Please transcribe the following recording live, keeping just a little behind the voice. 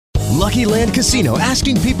Lucky Land Casino,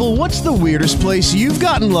 asking people, what's the weirdest place you've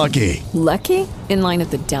gotten lucky? Lucky? In line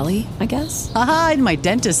at the deli, I guess? Aha, in my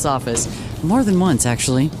dentist's office. More than once,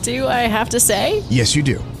 actually. Do I have to say? Yes, you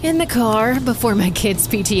do. In the car before my kids'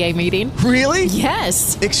 PTA meeting. Really?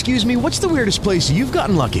 Yes. Excuse me, what's the weirdest place you've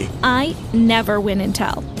gotten lucky? I never win and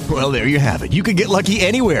tell. Well, there you have it. You can get lucky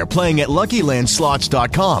anywhere, playing at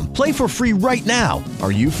LuckyLandSlots.com. Play for free right now.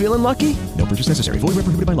 Are you feeling lucky? No purchase necessary. Void where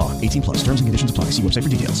prohibited by law. 18 plus. Terms and conditions apply. See website for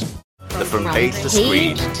details. From page to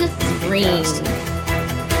screen.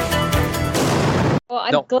 Well,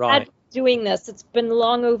 I'm glad doing this. It's been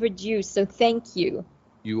long overdue, so thank you.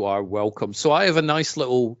 You are welcome. So I have a nice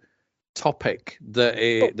little topic that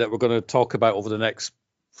we're going to talk about over the next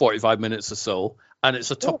 45 minutes or so. And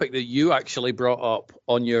it's a topic that you actually brought up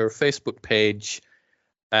on your Facebook page.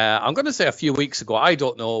 I'm going to say a few weeks ago. I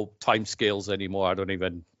don't know timescales anymore. I don't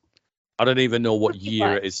even know what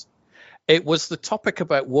year it is. It was the topic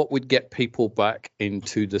about what would get people back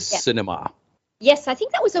into the cinema. Yes, I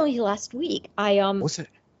think that was only last week. Was it?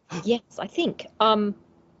 Yes, I think. Yeah,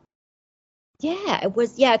 it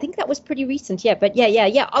was. Yeah, I think that was pretty recent. Yeah, but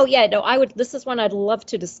yeah. Oh, yeah. No, I would. This is one I'd love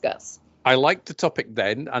to discuss. I liked the topic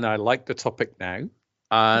then, and I like the topic now.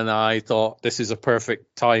 And I thought this is a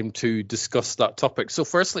perfect time to discuss that topic. So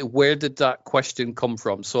firstly, where did that question come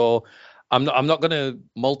from? So I'm not going to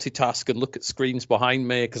multitask and look at screens behind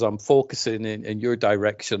me because I'm focusing in your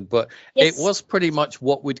direction. But It was pretty much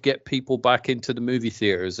what would get people back into the movie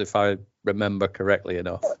theaters, if I remember correctly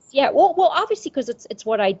enough. Yeah, well, obviously, because it's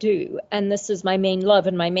what I do. And this is my main love,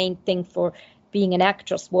 and my main thing for being an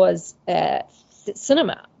actress was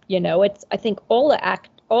cinema. You know, I think all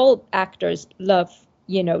actors love,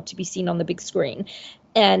 to be seen on the big screen.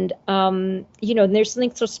 And, there's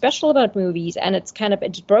something so special about movies, and it's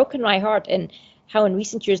broken my heart and how in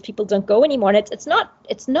recent years people don't go anymore. And it's not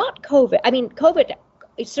COVID. I mean, COVID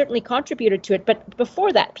certainly contributed to it, but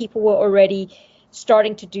before that, people were already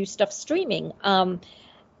starting to do stuff streaming.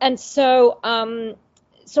 So I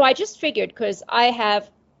just figured, because I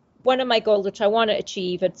have one of my goals, which I want to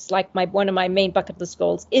achieve, it's like one of my main bucket list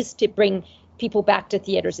goals, is to bring people back to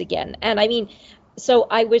theaters again. And I mean, so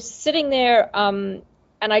I was sitting there, and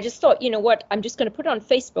I just thought, you know what, I'm just going to put it on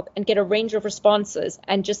Facebook and get a range of responses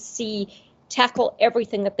and just tackle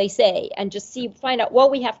everything that they say and just find out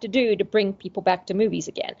what we have to do to bring people back to movies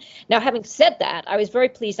again. Now, having said that, I was very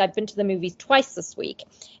pleased. I've been to the movies twice this week,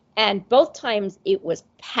 and both times it was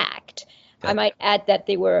packed. I might add that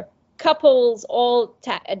they were couples all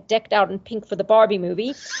decked out in pink for the Barbie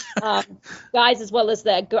movie, guys as well as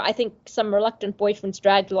I think some reluctant boyfriends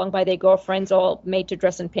dragged along by their girlfriends, all made to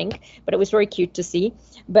dress in pink, but it was very cute to see.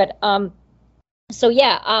 But there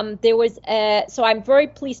was so I'm very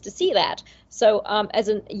pleased to see that. So that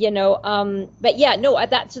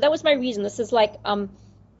was my reason. This is like and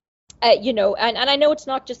I know it's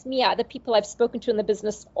not just me. The people I've spoken to in the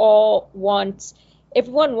business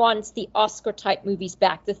everyone wants the Oscar-type movies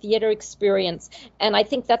back, the theater experience. And I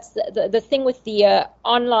think that's the thing with the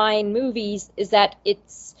online movies, is that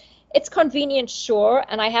it's convenient, sure.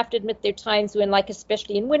 And I have to admit, there are times when, like,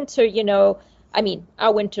 especially in winter, I mean,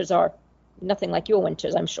 our winters are nothing like your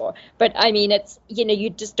winters, I'm sure. But, I mean, it's, you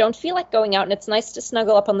just don't feel like going out, and it's nice to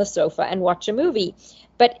snuggle up on the sofa and watch a movie.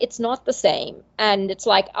 But it's not the same. And it's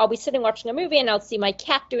like, I'll be sitting watching a movie and I'll see my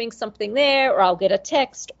cat doing something there, or I'll get a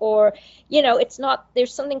text, or, it's not,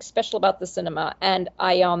 there's something special about the cinema. And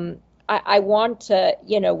I want to,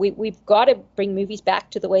 we've got to bring movies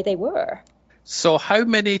back to the way they were. So how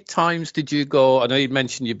many times did you go? I know you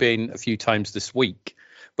mentioned you've been a few times this week,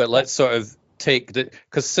 but let's sort of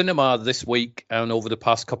because cinema this week and over the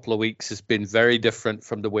past couple of weeks has been very different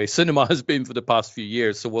from the way cinema has been for the past few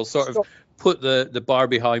years. So we'll sort of put the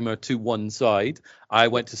Barbieheimer to one side. I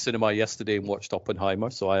went to cinema yesterday and watched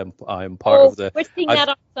Oppenheimer, so I am part of the. We're seeing that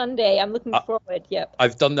on Sunday. I'm looking forward. Yep.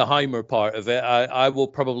 I've done the Heimer part of it. I will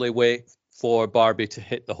probably wait for Barbie to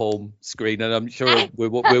hit the home screen, and I'm sure we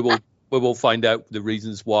will find out the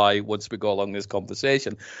reasons why once we go along this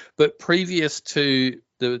conversation. But previous to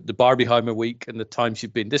the Barbieheimer week and the times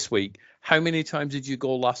you've been this week, how many times did you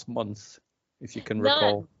go last month, if you can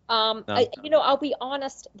recall? I'll be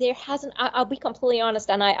honest, I'll be completely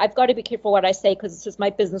honest, and I've got to be careful what I say, because this is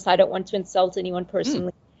my business. I don't want to insult anyone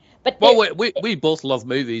personally. But we both love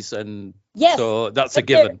movies, and so that's a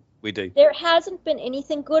given. We do. There hasn't been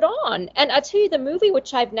anything good on. And I tell you, the movie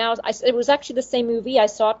which it was actually the same movie. I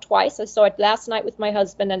saw it twice. I saw it last night with my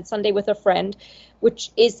husband and Sunday with a friend,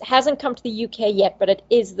 which hasn't come to the UK yet, but it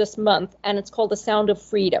is this month, and it's called The Sound of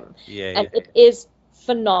Freedom. It is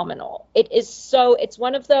phenomenal. It's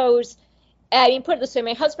one of those, I mean, put it this way,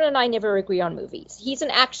 my husband and I never agree on movies. He's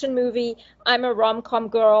an action movie. I'm a rom-com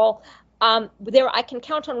girl. I can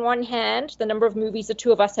count on one hand the number of movies the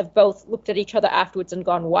two of us have both looked at each other afterwards and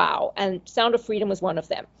gone, wow. And Sound of Freedom was one of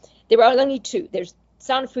them. There were only two. There's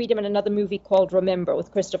Sound of Freedom and another movie called Remember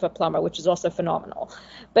with Christopher Plummer, which is also phenomenal.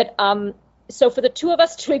 But so for the two of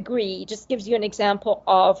us to agree just gives you an example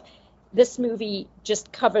of this movie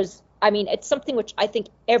just covers, I mean, it's something which I think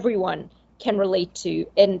everyone can relate to.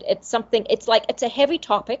 And it's a heavy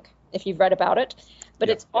topic if you've read about it, but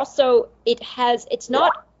it's also, it's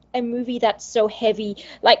not a movie that's so heavy.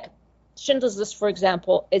 Like Schindler's List, for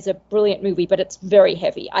example, is a brilliant movie, but it's very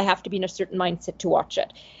heavy. I have to be in a certain mindset to watch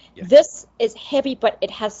it. Yeah. This is heavy, but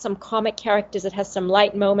it has some comic characters. It has some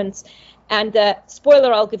light moments. And the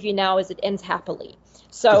spoiler I'll give you now is it ends happily.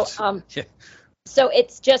 So, so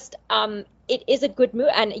it's just, it is a good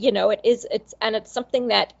movie. And, it's something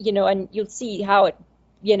that, and you'll see how it,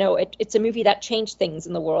 it's a movie that changed things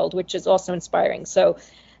in the world, which is also inspiring. So,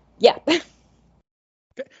 yeah.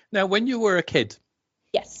 Now, when you were a kid,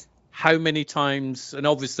 yes, how many times, and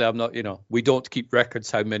obviously I'm not, we don't keep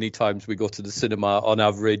records how many times we go to the cinema on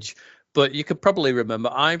average, but you could probably remember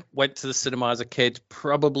I went to the cinema as a kid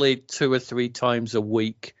probably 2 or 3 times a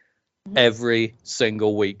week, every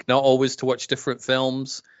single week. Not always to watch different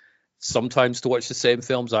films, sometimes to watch the same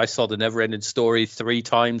films. I saw The Never-Ending Story 3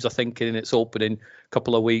 times, I think, in its opening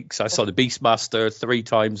couple of weeks. I saw The Beastmaster 3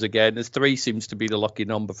 times again. 3 seems to be the lucky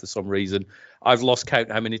number for some reason. I've lost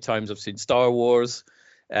count how many times I've seen Star Wars.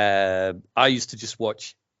 I used to just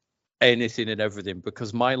watch anything and everything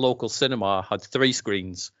because my local cinema had 3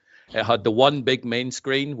 screens. It had the one big main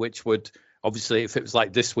screen, which would, obviously, if it was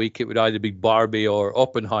like this week, it would either be Barbie or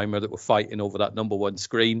Oppenheimer that were fighting over that number 1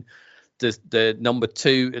 screen. The number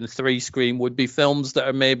 2 and 3 screen would be films that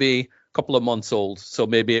are maybe a couple of months old. So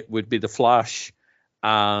maybe it would be The Flash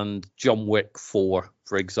and John Wick 4,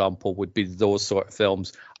 for example, would be those sort of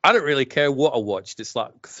films. I don't really care what I watched. It's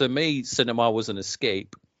like, for me, cinema was an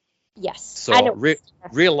escape. Yes. So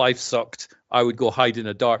real life sucked. I would go hide in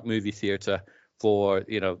a dark movie theater for,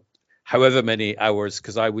 however many hours,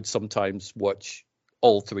 because I would sometimes watch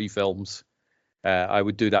all 3 films. I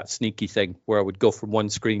would do that sneaky thing where I would go from one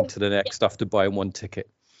screen to the next after buying 1 ticket.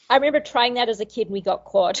 I remember trying that as a kid and we got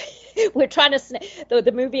caught. We're trying to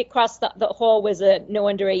the movie across the hall was a no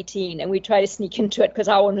under 18 and we tried to sneak into it because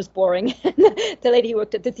our one was boring. The lady who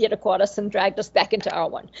worked at the theater caught us and dragged us back into our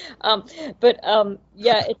one.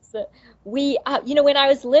 It's when I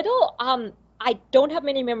was little, I don't have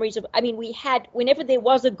many memories of, we had, whenever there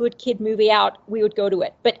was a good kid movie out, we would go to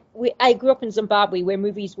it. But I grew up in Zimbabwe where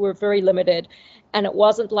movies were very limited. And it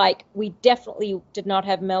wasn't like, we definitely did not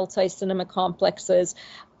have multi-cinema complexes.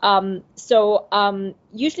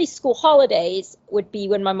 Usually school holidays would be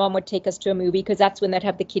when my mom would take us to a movie because that's when they'd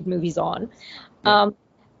have the kid movies on. Yeah.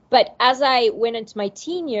 But as I went into my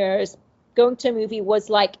teen years, going to a movie was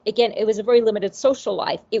like, again, it was a very limited social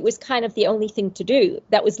life. It was kind of the only thing to do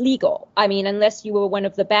that was legal. Unless you were one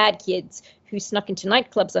of the bad kids who snuck into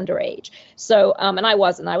nightclubs underage. So, and I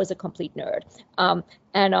wasn't. I was a complete nerd.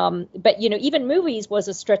 But even movies was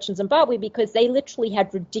a stretch in Zimbabwe because they literally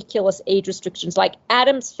had ridiculous age restrictions. Like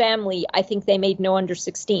Addams Family, I think they made no under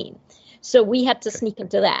 16. So we had to sneak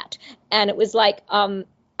into that. And it was like, it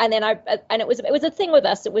was a thing with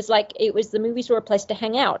us. It was like, the movies were a place to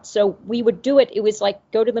hang out. So we would do it. It was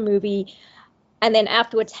like, go to the movie and then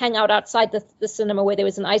afterwards hang out outside the cinema where there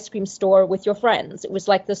was an ice cream store with your friends. It was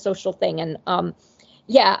like the social thing. And I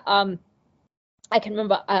can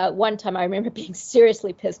remember one time I remember being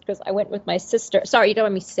seriously pissed because I went with my sister. Sorry, you don't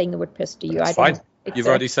want me saying the word pissed, do you? It's fine. You've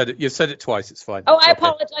already said it. You've said it twice. It's fine. Oh, it's I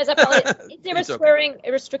apologize. Is there a swearing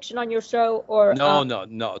restriction on your show or? No,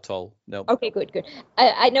 not at all. No. Okay, good.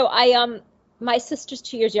 I know my sister's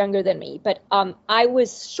 2 years younger than me, but I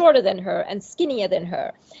was shorter than her and skinnier than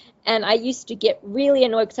her. And I used to get really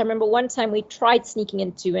annoyed because I remember one time we tried sneaking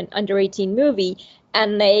into an under 18 movie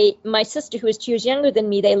and my sister who was 2 years younger than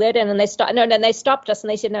me, they let in and they stopped us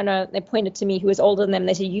and they said, no, they pointed to me who was older than them.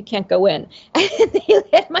 They said, you can't go in. And they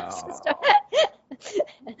let my sister.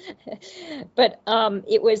 But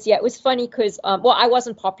it was funny because, I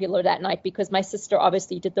wasn't popular that night because my sister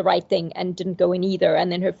obviously did the right thing and didn't go in either. And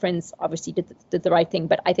then her friends obviously did the right thing.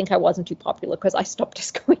 But I think I wasn't too popular because I stopped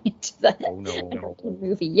us going into the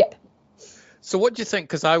movie. Yep. So what do you think?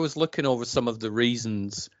 Because I was looking over some of the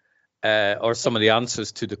reasons or some of the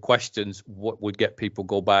answers to the questions, what would get people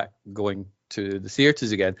going to the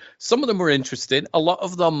theaters again. Some of them were interesting. A lot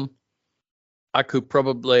of them I could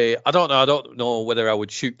probably, I don't know whether I would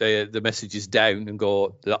shoot the messages down and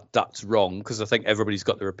go, that's wrong, because I think everybody's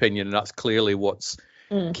got their opinion and that's clearly what's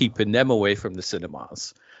keeping them away from the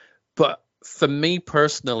cinemas. But for me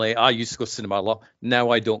personally, I used to go to cinema a lot. Now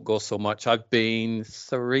I don't go so much. I've been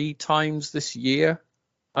 3 times this year.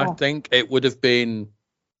 I think it would have been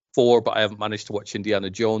 4, but I haven't managed to watch Indiana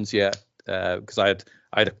Jones yet because I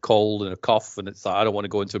had a cold and a cough, and it's like I don't want to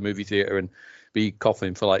go into a movie theater and be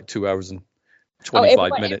coughing for like 2 hours and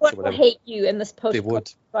 25 minutes or whatever. Will hate you in this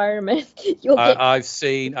post-COVID environment.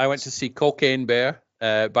 I went to see Cocaine Bear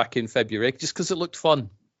back in February just because it looked fun.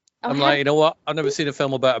 I'm like, you know what? I've never seen a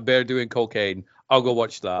film about a bear doing cocaine. I'll go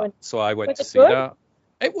watch that. So I went to see that.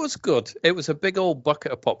 It was good. It was a big old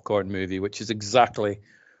bucket of popcorn movie, which is exactly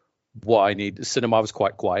what I need. The cinema was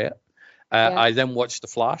quite quiet. I then watched The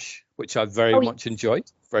Flash, which I very much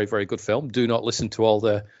enjoyed. Very, very good film. Do not listen to all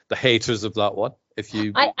the haters of that one.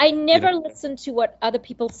 I never listen to what other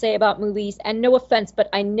people say about movies, and no offense, but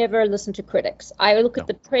I never listen to critics. I look at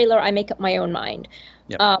the trailer, I make up my own mind.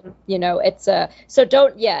 Yep. It's so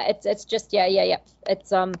don't it's just it's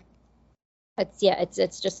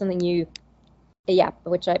just something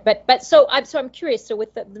I'm curious. So with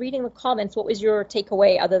reading the comments, what was your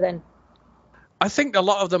takeaway other than? I think a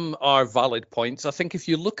lot of them are valid points. I think if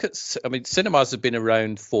you look at, cinemas have been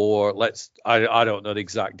around for, I don't know the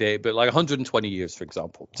exact date, but like 120 years, for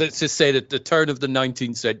example. To say that the turn of the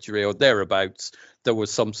 19th century or thereabouts, there was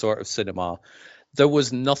some sort of cinema. There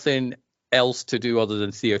was nothing else to do other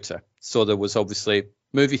than theatre. So there was obviously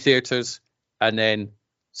movie theatres and then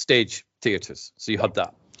stage theatres. So you had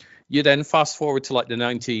that. You then fast forward to like the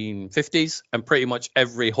 1950s, and pretty much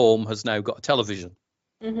every home has now got a television.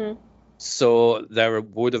 Mm-hmm. So there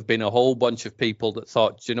would have been a whole bunch of people that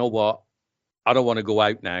thought, you know what, I don't want to go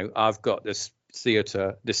out now. I've got this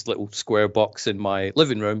theatre, this little square box in my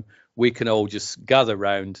living room. We can all just gather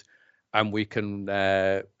round and we can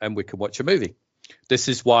watch a movie. This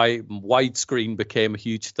is why widescreen became a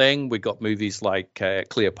huge thing. We got movies like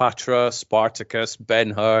Cleopatra, Spartacus,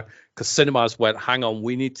 Ben-Hur, because cinemas went, hang on,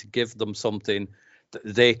 we need to give them something that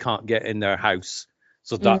they can't get in their house.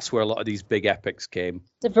 So that's where a lot of these big epics came.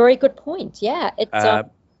 It's a very good point. Yeah.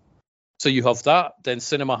 So you have that. Then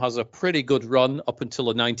cinema has a pretty good run up until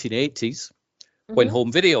the 1980s when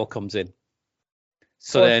home video comes in.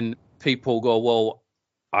 So then people go, well,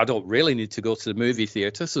 I don't really need to go to the movie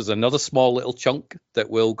theater. So there's another small little chunk that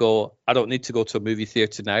will go, I don't need to go to a movie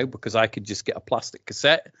theater now because I could just get a plastic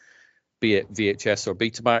cassette, be it VHS or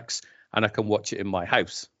Betamax, and I can watch it in my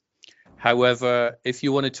house. However, if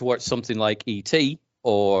you wanted to watch something like E.T.,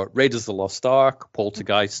 or Raiders of the Lost Ark,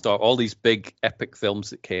 Poltergeist, or all these big epic films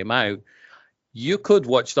that came out, you could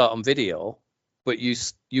watch that on video, but you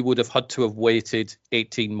would have had to have waited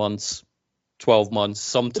 18 months, 12 months,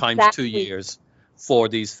 sometimes 2 years for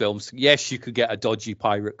these films. Yes, you could get a dodgy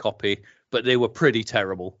pirate copy, but they were pretty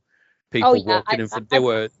terrible. People walking in front,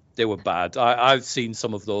 they were bad. I've seen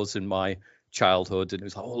some of those in my childhood, and it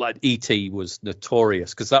was like E.T. was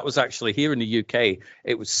notorious because that was actually here in the UK.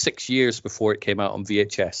 It was 6 years before it came out on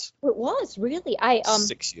VHS. It was really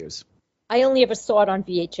 6 years. I only ever saw it on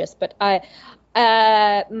VHS, but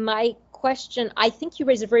my question, I think you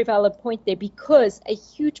raise a very valid point there, because a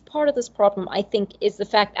huge part of this problem, I think, is the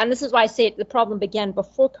fact, and this is why I say the problem began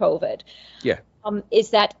before COVID. Yeah. Is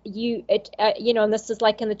that and this is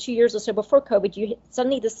like in the 2 years or so before COVID,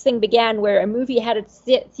 suddenly this thing began where a movie had its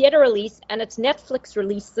theater release and its Netflix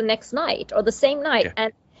release the next night or the same night.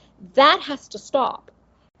 And that has to stop,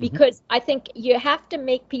 because I think you have to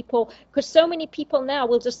make people, because so many people now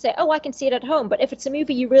will just say, oh, I can see it at home. But if it's a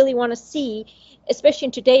movie you really want to see, especially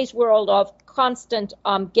in today's world of constant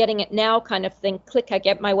getting it now kind of thing, click, I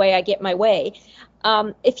get my way.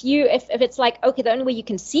 If it's like, okay, the only way you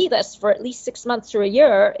can see this for at least 6 months or a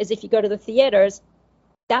year is if you go to the theaters,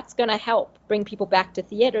 that's going to help bring people back to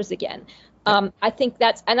theaters again. I think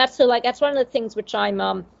that's one of the things which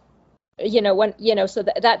I'm, so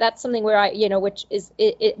that's something where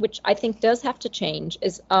which I think does have to change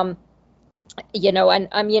is, it's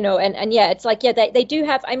like, they do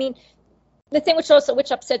have, I mean, the thing which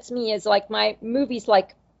upsets me is like my movies,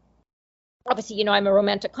 like, obviously, I'm a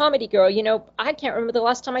romantic comedy girl. I can't remember the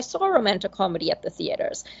last time I saw a romantic comedy at the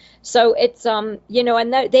theaters. So it's, and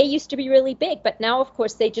they used to be really big, but now, of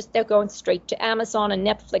course, they're going straight to Amazon and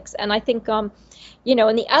Netflix. And I think, and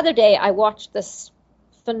the other day I watched this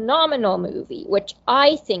phenomenal movie, which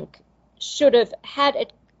I think should have, had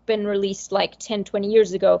it been released like 10, 20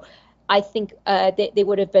 years ago, I think they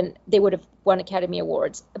would have won Academy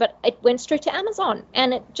Awards. But it went straight to Amazon,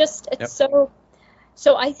 and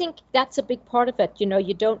So I think that's a big part of it.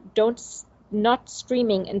 You don't not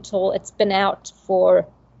streaming until it's been out for,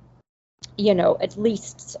 at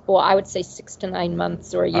least, or I would say 6 to 9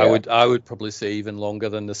 months or a year. I would probably say even longer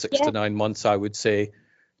than the 6 to 9 months. I would say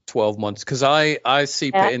 12 months, because I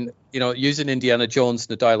see it in, using Indiana Jones and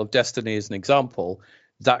the Dial of Destiny as an example.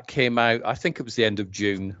 That came out, I think it was the end of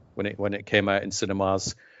June when it came out in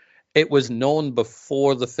cinemas. It was known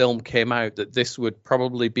before the film came out that this would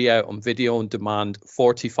probably be out on video on demand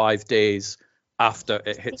 45 days after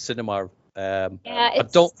it hit cinema. I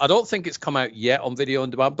don't think it's come out yet on video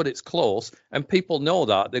on demand, but it's close, and people know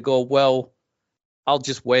that. They go, well, I'll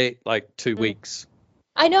just wait like 2 weeks.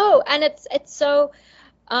 I know, and it's so.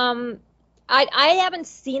 I haven't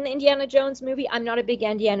seen the Indiana Jones movie. I'm not a big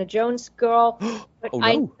Indiana Jones girl, but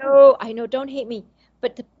no. I know. Don't hate me.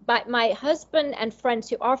 But my husband and friends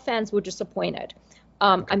who are fans were disappointed.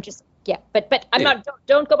 I'm just, but I'm not.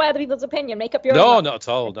 Don't go by other people's opinion. Make up your own. No, not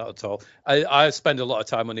at all. I spend a lot of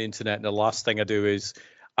time on the internet, and the last thing I do is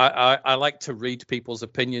I like to read people's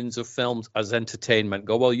opinions of films as entertainment.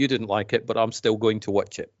 Go, well, you didn't like it, but I'm still going to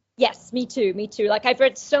watch it. Yes, me too. Like I've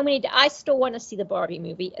read so many. I still want to see the Barbie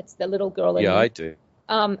movie. It's the little girl in it. I do.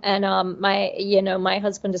 My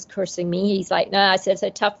husband is cursing me. He's like, nah, I said it's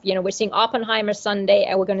a tough, we're seeing Oppenheimer Sunday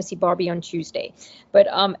and we're going to see Barbie on Tuesday. But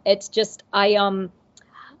it's just, and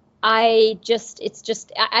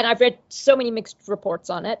I've read so many mixed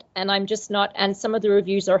reports on it, and I'm just not, and some of the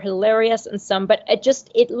reviews are hilarious and but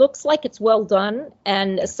it looks like it's well done.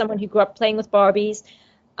 And as someone who grew up playing with Barbies,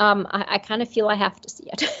 I kind of feel I have to see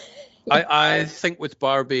it. I think with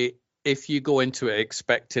Barbie, if you go into it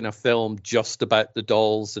expecting a film just about the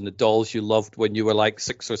dolls and the dolls you loved when you were like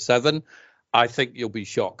 6 or 7, I think you'll be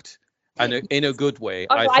shocked. And in a good way.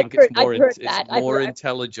 I think it's more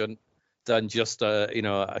intelligent than just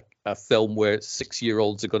a film where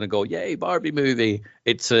 6-year-olds are going to go, yay, Barbie movie.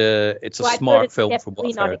 It's a smart film from what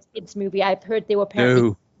I've heard. It's not a kids movie. I've heard they were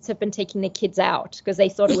parents have been taking the kids out because they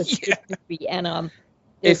thought it was a kids movie. And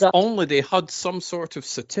if only they had some sort of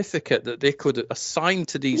certificate that they could assign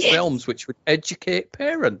to these films, which would educate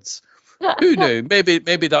parents. Who knew?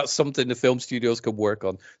 Maybe that's something the film studios could work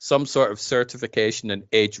on. Some sort of certification and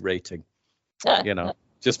age rating.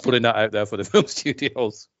 Just putting that out there for the film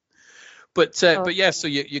studios. But yeah, so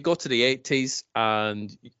you go to the 80s,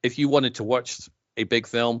 and if you wanted to watch a big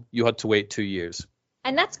film, you had to wait 2 years.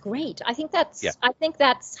 And that's great. I think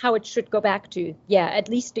that's how it should go back to. Yeah, at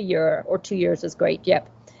least a year or 2 years is great. Yep.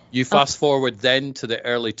 You fast forward then to the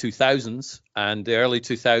early 2000s, and the early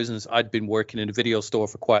 2000s, I'd been working in a video store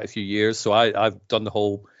for quite a few years, so I've done the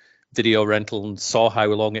whole video rental and saw how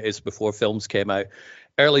long it is before films came out.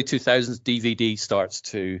 Early 2000s, DVD starts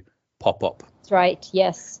to pop up. That's right.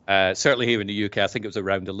 Yes. Certainly here in the UK, I think it was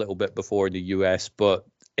around a little bit before in the US, but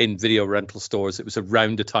in video rental stores, it was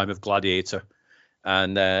around the time of Gladiator.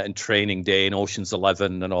 And Training Day and Ocean's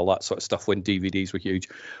 11 and all that sort of stuff when DVDs were huge.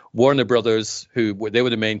 Warner Brothers, they were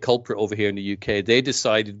the main culprit over here in the UK, they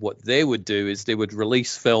decided what they would do is they would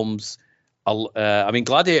release films.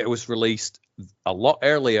 Gladiator was released a lot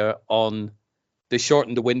earlier on. They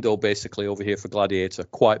shortened the window basically over here for Gladiator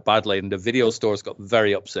quite badly, and the video stores got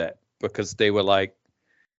very upset because they were like,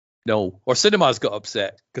 no, or cinemas got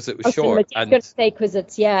upset because it was short. I was going to say because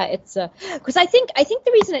because I think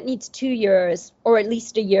the reason it needs 2 years or at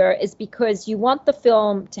least a year is because you want the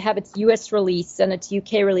film to have its US release and its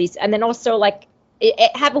UK release, and then also like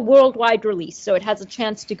it have a worldwide release, so it has a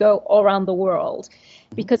chance to go all around the world.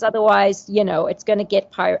 Because otherwise, it's going to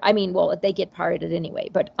get pirated. I mean, well, they get pirated anyway,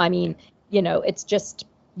 but I mean, it's just.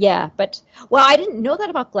 Yeah, but I didn't know that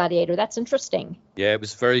about Gladiator. That's interesting. Yeah, it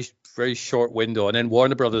was very, very short window, and then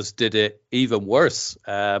Warner Brothers did it even worse.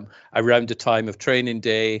 Around the time of Training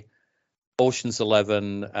Day, Ocean's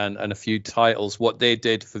 11, and a few titles. What they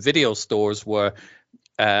did for video stores were,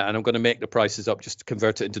 and I'm going to make the prices up just to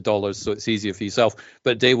convert it into dollars so it's easier for yourself.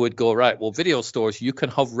 But they would go, right, well, video stores, you can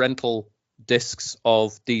have rental discs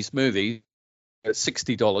of these movies at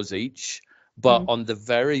 $60 each, but on the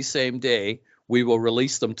very same day, we will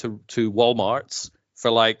release them to Walmarts for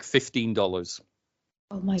like $15.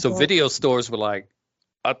 Oh my God. So video stores were like,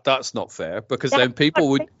 that's not fair, because then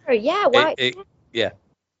people would. Fair. Yeah, why? Yeah.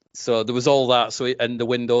 So there was all that. And the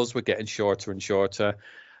windows were getting shorter and shorter.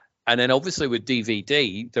 And then obviously with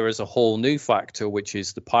DVD, there is a whole new factor, which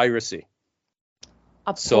is the piracy.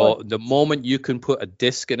 So the moment you can put a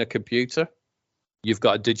disc in a computer, you've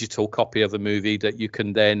got a digital copy of a movie that you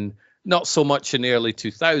can then. Not so much in the early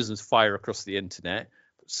 2000s fire across the internet,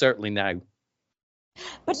 but certainly now.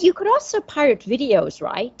 But you could also pirate videos,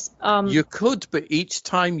 right? You could, but each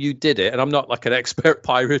time you did it, and I'm not like an expert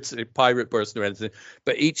pirate person or anything,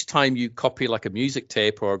 but each time you copy like a music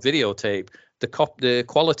tape or a videotape, the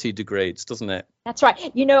quality degrades, doesn't it? That's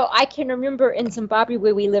right. I can remember in Zimbabwe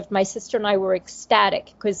where we lived, my sister and I were ecstatic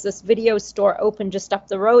because this video store opened just up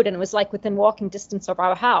the road, and it was like within walking distance of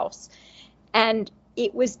our house. And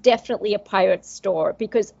it was definitely a pirate store,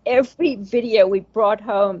 because every video we brought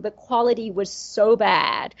home, the quality was so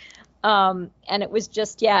bad. And it was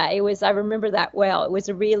just, I remember that well. It was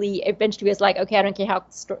eventually it was like, okay, I don't care how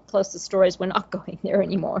close the store is, we're not going there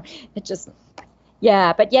anymore. It just,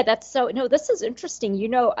 but this is interesting.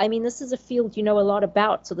 This is a field you know a lot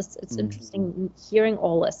about. So it's interesting hearing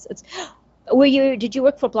all this. Did you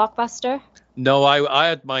work for Blockbuster? No, I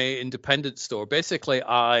had my independent store. Basically,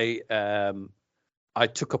 I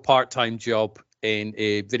took a part-time job in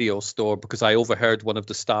a video store because I overheard one of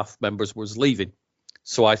the staff members was leaving.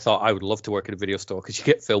 So I thought I would love to work in a video store because you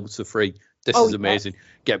get films for free. This is amazing. Yes.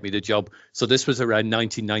 Get me the job. So this was around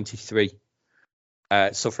 1993.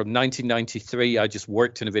 So from 1993, I just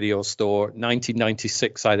worked in a video store.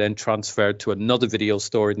 1996, I then transferred to another video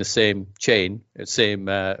store in the same chain.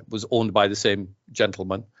 Was owned by the same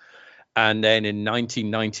gentleman. And then in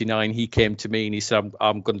 1999, he came to me and he said,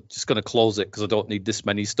 I'm just going to close it because I don't need this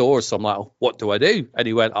many stores. So I'm like, what do I do? And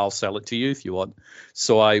he went, I'll sell it to you if you want.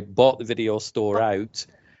 So I bought the video store out,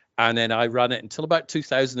 and then I ran it until about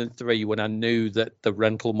 2003, when I knew that the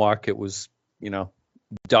rental market was,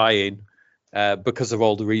 dying because of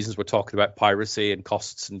all the reasons we're talking about, piracy and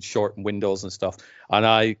costs and shortened windows and stuff. And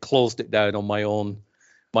I closed it down on my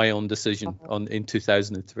own decision in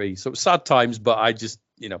 2003. So it was sad times, but I just,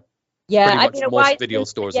 most video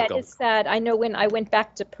stores have gone. It's sad. I know when I went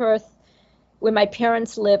back to Perth, where my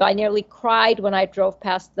parents live, I nearly cried when I drove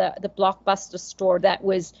past the Blockbuster store that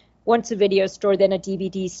was once a video store, then a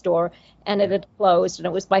DVD store, and it had closed, and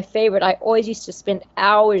it was my favorite. I always used to spend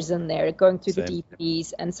hours in there going through the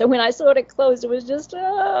DVDs, and so when I saw it closed, it was just,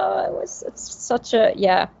 it's such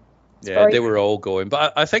a, they were all going.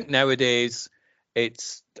 But I think nowadays, I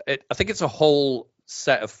think it's a whole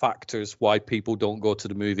set of factors why people don't go to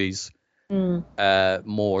the movies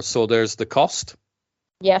more. So there's the cost.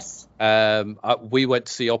 Yes. We went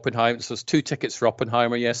to see Oppenheimer. So there's 2 tickets for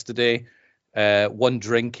Oppenheimer yesterday, 1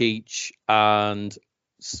 drink each, and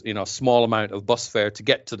a small amount of bus fare to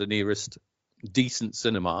get to the nearest decent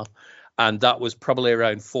cinema. And that was probably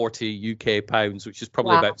around 40 UK pounds, which is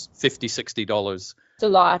probably about $50-$60. It's a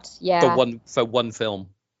lot, for one film.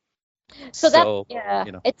 So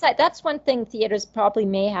it's like, that's one thing theaters probably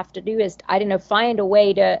may have to do is, I don't know, find a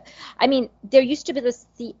way to. I mean, there used to be this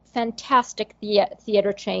fantastic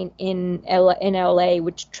theater chain in LA,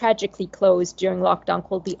 which tragically closed during lockdown,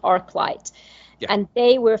 called the ArcLight. Yeah. And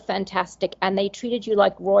they were fantastic, and they treated you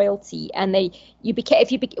like royalty. And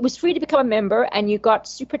it was free to become a member, and you got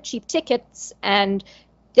super cheap tickets, and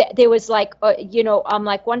there was like,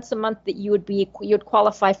 like once a month that you'd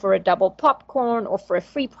qualify for a double popcorn or for a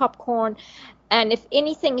free popcorn. And if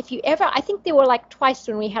I think there were like twice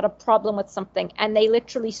when we had a problem with something, and they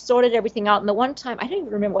literally sorted everything out. And the one time, I don't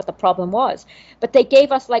even remember what the problem was, but they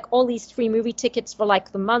gave us like all these free movie tickets for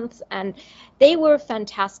like the month, and they were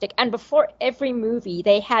fantastic. And before every movie,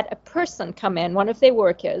 they had a person come in, one of their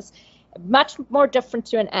workers, much more different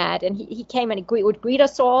to an ad. And he came and would greet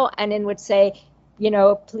us all, and then would say,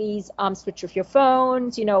 please switch off your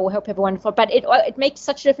phones, we hope you have a wonderful. But it makes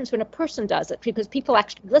such a difference when a person does it, because people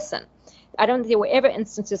actually listen. I don't think there were ever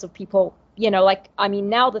instances of people,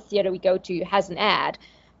 now the theater we go to has an ad,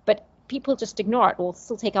 but people just ignore it or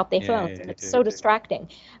still take out their phones, and it's so distracting.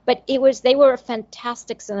 But they were a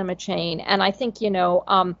fantastic cinema chain, and I think,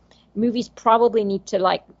 movies probably need to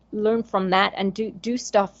like learn from that and do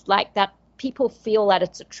stuff like that. People feel that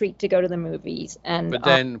it's a treat to go to the movies. But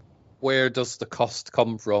then where does the cost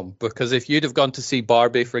come from? Because if you'd have gone to see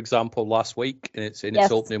Barbie, for example, last week, and it's in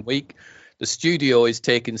its opening week, the studio is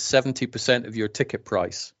taking 70% of your ticket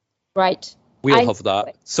price. Right. We'll have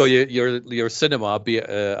that. So your cinema, be it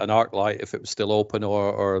an ArcLight, if it was still open,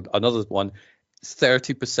 or another one,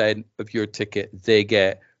 30% of your ticket they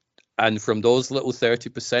get. And from those little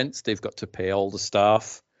 30%, they've got to pay all the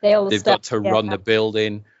staff. They've got to run the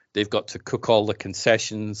building. They've got to cook all the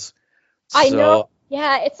concessions. I know.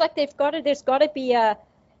 Yeah, it's like there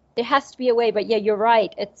has to be a way, but you're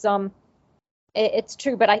right. It's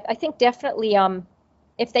true, but I think definitely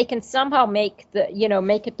if they can somehow make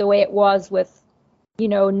it the way it was with,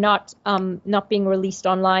 not being released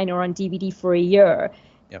online or on DVD for a year,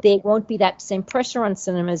 there won't be that same pressure on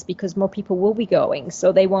cinemas because more people will be going.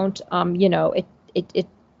 So they won't,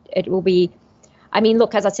 it will be. I mean,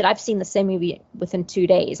 look, as I said, I've seen the same movie within 2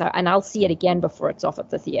 days, and I'll see it again before it's off at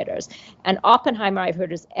the theaters. And Oppenheimer, I've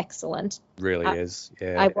heard, is excellent. Really is,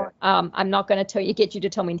 yeah. I'm not going to get you to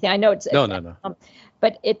tell me anything. I know it's no.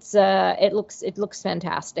 But it looks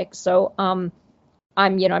fantastic. So I'm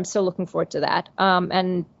still looking forward to that. I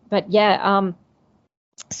mean,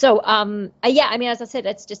 as I said,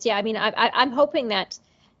 it's just I'm hoping that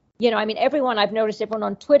I mean, everyone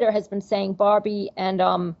on Twitter has been saying Barbie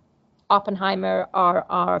and Oppenheimer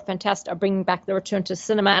are fantastic, are bringing back the return to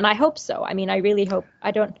cinema, and I hope so. I mean, I really hope.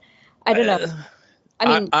 I don't know.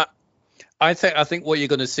 I mean, I think what you're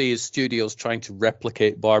going to see is studios trying to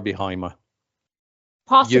replicate Barbieheimer.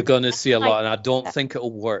 Possibly. You're going to see a lot, and I don't think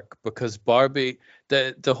it'll work because Barbie,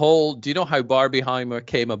 the whole. Do you know how Barbieheimer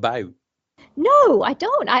came about? No, I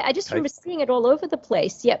don't. I just remember seeing it all over the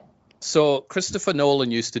place. Yep. So Christopher Nolan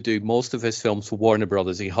used to do most of his films for Warner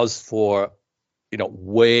Brothers. He has for,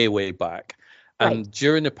 way back. And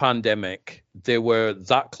during the pandemic, they were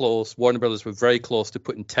that close. Warner Brothers were very close to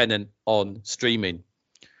putting Tenet on streaming.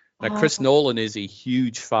 Now, Chris Nolan is a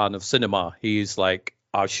huge fan of cinema. He's like,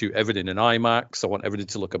 I shoot everything in IMAX. I want everything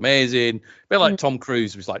to look amazing. A bit like Tom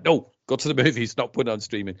Cruise was like, no, go to the movies, not put it on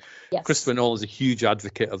streaming. Yes. Christopher Nolan is a huge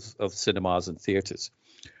advocate of cinemas and theaters.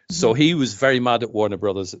 So he was very mad at Warner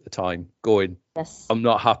Brothers at the time, going, I'm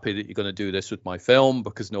not happy that you're going to do this with my film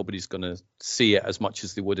because nobody's going to see it as much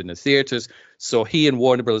as they would in the theaters. So he and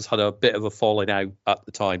Warner Brothers had a bit of a falling out at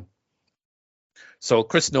the time. So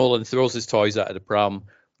Chris Nolan throws his toys out of the pram,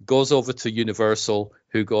 goes over to Universal,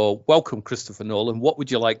 who go, welcome, Christopher Nolan. What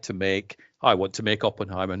would you like to make? I want to make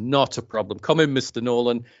Oppenheimer. Not a problem. Come in, Mr.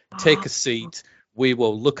 Nolan. Take a seat. We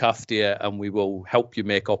will look after you and we will help you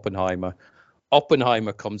make Oppenheimer.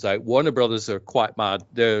 Oppenheimer comes out. Warner Brothers are quite mad.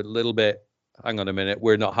 They're a little bit, hang on a minute,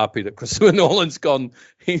 we're not happy that Christopher Nolan's gone.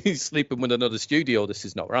 He's sleeping with another studio. This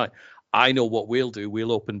is not right. I know what we'll do.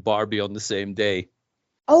 We'll open Barbie on the same day.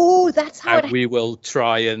 Oh, that's how we will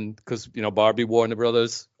try and, because, Barbie, Warner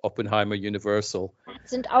Brothers, Oppenheimer, Universal.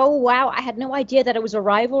 Oh, wow. I had no idea that it was a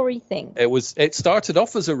rivalry thing. It started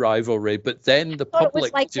off as a rivalry, but then the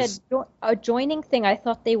public it was like a joining thing. I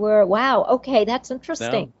thought they were, wow, okay, that's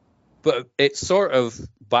interesting. No. But it sort of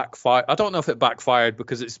backfired. I don't know if it backfired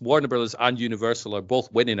because it's Warner Brothers and Universal are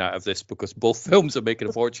both winning out of this because both films are making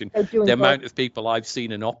a fortune. The amount of people I've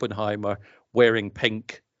seen in Oppenheimer wearing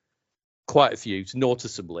pink, quite a few,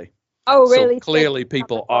 noticeably. Oh, really? So clearly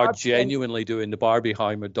people are genuinely doing the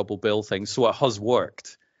Barbieheimer double bill thing. So it has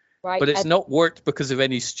worked. Right. But it's not worked because of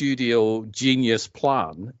any studio genius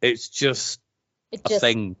plan. It's just a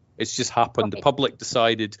thing. It's just happened. Right. The public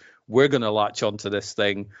decided we're going to latch onto this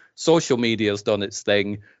thing. Social media has done its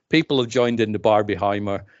thing. People have joined in the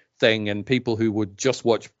Barbieheimer thing, and people who would just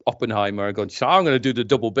watch Oppenheimer are going, so I'm going to do the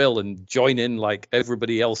double bill and join in like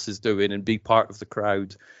everybody else is doing and be part of the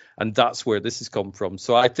crowd. And that's where this has come from.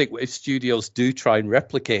 So I think if studios do try and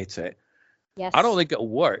replicate it, I don't think it'll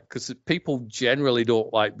work because people generally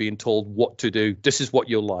don't like being told what to do. This is what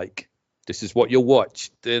you'll like. This is what you'll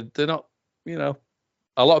watch. They're not, a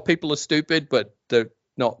lot of people are stupid, but they're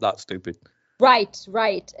not that stupid. Right. It's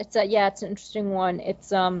it's an interesting one.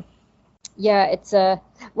 It's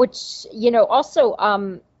which also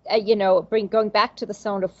going back to the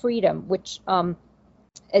Sound of Freedom, which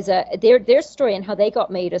is their story and how they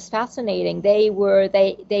got made is fascinating. They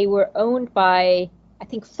were owned by, I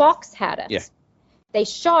think Fox had it. Yeah. They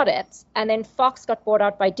shot it, and then Fox got bought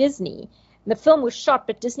out by Disney. And the film was shot,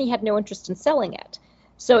 but Disney had no interest in selling it.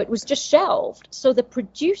 So it was just shelved. So the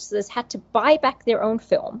producers had to buy back their own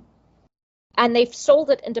film, and they've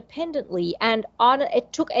sold it independently. And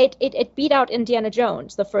it beat out Indiana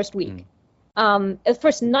Jones the first week, the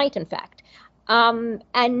first night, in fact. And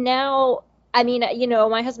now, I mean,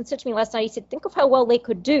 my husband said to me last night, he said, think of how well they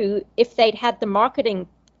could do if they'd had the marketing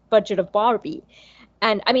budget of Barbie.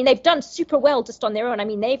 And I mean, they've done super well just on their own. I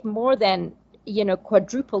mean, they've more than,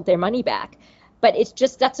 quadrupled their money back. But it's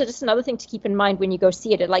just, that's just another thing to keep in mind when you go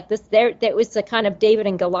see it. Like this, there was a kind of David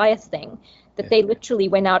and Goliath thing that they literally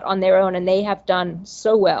went out on their own, and they have done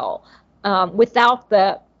so well without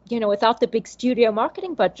the big studio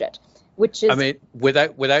marketing budget, which is. I mean,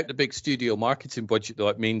 without the big studio marketing budget, though,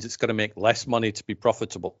 it means it's going to make less money to be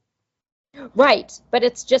profitable. Right, but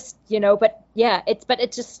it's just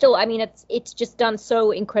it's just still. I mean, it's just done so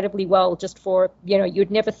incredibly well. Just for you'd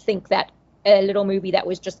never think that a little movie that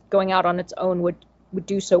was just going out on its own would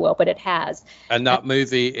do so well, but it has. And that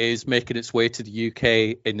movie is making its way to the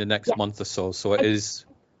UK in the next month or so. So it is.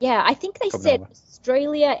 Yeah, I think they said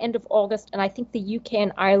Australia end of August, and I think the UK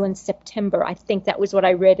and Ireland September. I think that was what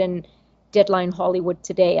I read in Deadline Hollywood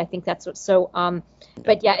today. I think that's what. So,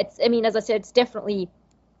 but yeah, it's. I mean, as I said, it's definitely.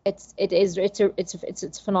 It's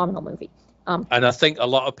a phenomenal movie. And I think a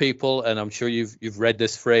lot of people, and I'm sure you've read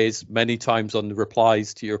this phrase many times on the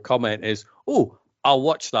replies to your comment, is, "Oh, I'll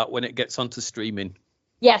watch that when it gets onto streaming."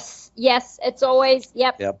 Yes, it's always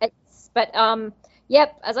yep.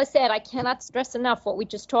 As I said, I cannot stress enough what we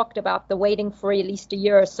just talked about: the waiting for at least a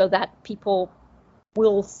year so that people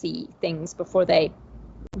will see things before they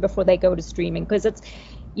go to streaming, because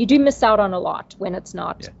you do miss out on a lot when it's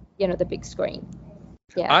not, the big screen.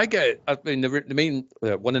 Yeah. I mean,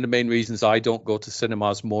 one of the main reasons I don't go to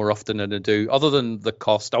cinemas more often than I do, other than the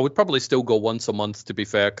cost, I would probably still go once a month, to be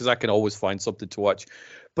fair, because I can always find something to watch.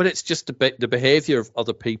 But it's just the behavior of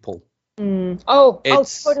other people. Oh,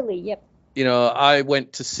 totally. Yep. I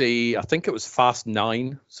went to see, I think it was Fast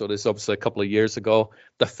 9. So this is obviously a couple of years ago.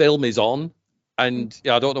 The film is on. And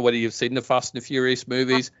I don't know whether you've seen the Fast and the Furious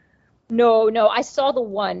movies. No, I saw the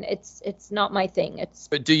one. It's not my thing.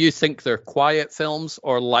 But do you think they're quiet films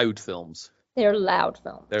or loud films? They're loud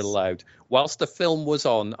films. They're loud. Whilst the film was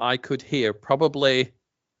on, I could hear probably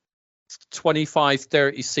 25,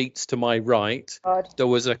 30 seats to my right. God. There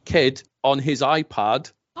was a kid on his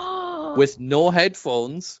iPad with no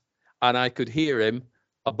headphones, and I could hear him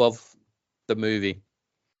above the movie.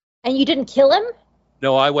 And you didn't kill him?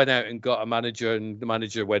 No, I went out and got a manager, and the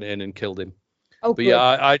manager went in and killed him. Oh, but yeah,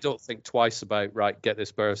 I don't think twice about, get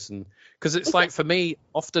this person. Because it's like, for me,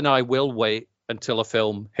 often I will wait until a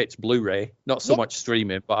film hits Blu-ray, not so much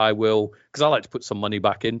streaming, but I will, because I like to put some money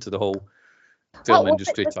back into the whole film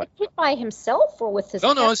industry. Was the kid by himself or with his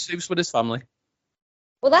No, he was with his family.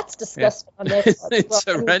 Well, that's disgusting on their part. It's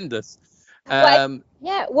horrendous. Watching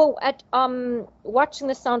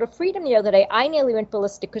The Sound of Freedom the other day, I nearly went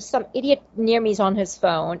ballistic because some idiot near me is on his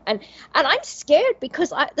phone, and I'm scared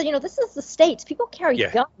because this is the States. People carry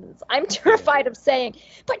guns. I'm terrified of saying,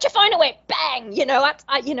 "Put your phone away!" Bang!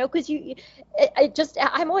 Because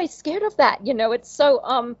I'm always scared of that. It's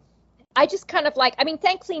so I just kind of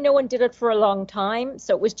thankfully no one did it for a long time,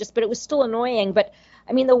 so but it was still annoying. But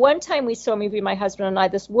I mean, the one time we saw a movie, my husband and I,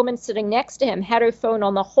 this woman sitting next to him had her phone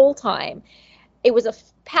on the whole time. It was a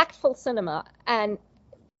packed full cinema, and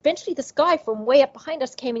eventually this guy from way up behind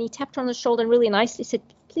us came and he tapped her on the shoulder and really nicely said,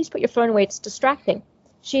 "Please put your phone away, it's distracting."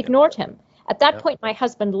 She ignored him. At that point, my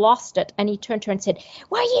husband lost it, and he turned to her and said,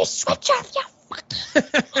 "Will you switch off your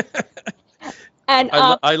fucking..." And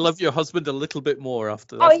I love your husband a little bit more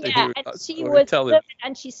after that. Oh, yeah, and she was livid,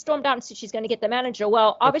 and she stormed out and said she's going to get the manager.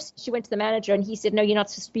 Well, obviously she went to the manager, and he said, "No, you're not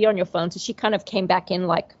supposed to be on your phone." So she kind of came back in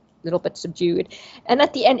like a little bit subdued. And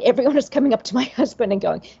at the end, everyone was coming up to my husband and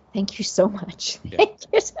going, "Thank you so much." Thank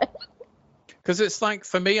you so much. Because it's like,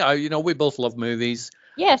 for me, we both love movies.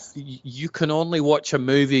 Yes. You can only watch a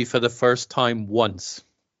movie for the first time once.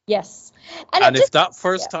 Yes. And if that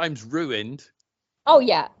first time's ruined... Oh,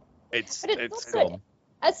 yeah. It's also, gone.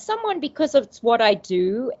 As someone, because of what I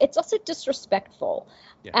do, it's also disrespectful.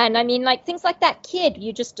 Yeah. And I mean, like things like that kid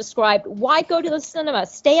you just described, why go to the cinema?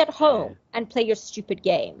 Stay at home and play your stupid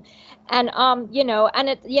game. And I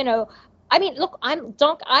mean, look,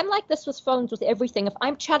 I'm like this with phones, with everything. If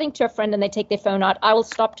I'm chatting to a friend and they take their phone out, I will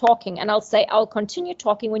stop talking and I'll say, "I'll continue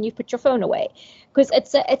talking when you put your phone away." Because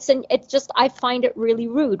it's just, I find it really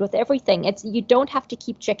rude with everything. You don't have to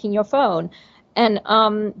keep checking your phone. And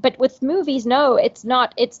but with movies, no, it's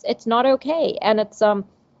not okay. And it's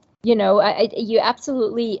you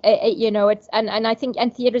absolutely it's and I think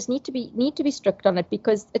theaters need to be strict on it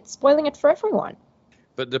because it's spoiling it for everyone.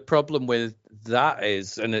 But the problem with that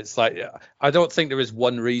is, and it's like, I don't think there is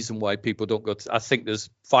one reason why people don't go I think there's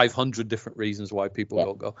 500 different reasons why people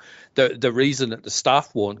don't go. The reason that the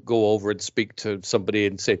staff won't go over and speak to somebody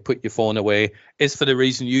and say, "Put your phone away," is for the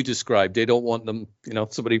reason you described. They don't want them,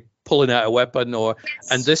 somebody pulling out a weapon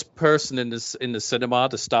and this person in the cinema,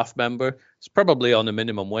 the staff member, is probably on a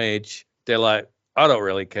minimum wage. They're like, "I don't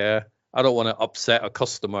really care. I don't want to upset a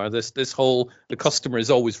customer." This whole, the customer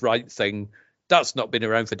is always right thing, that's not been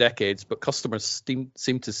around for decades, but customers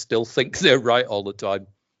seem to still think they're right all the time.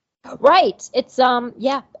 Right. It's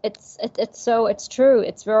it's true.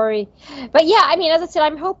 It's very, but yeah, I mean, as I said,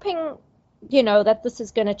 I'm hoping, that this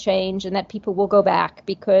is going to change and that people will go back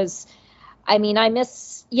because, I mean, I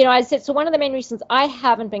miss, as I said, so one of the main reasons I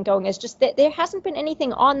haven't been going is just that there hasn't been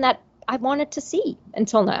anything on that I wanted to see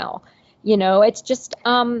until now. It's just,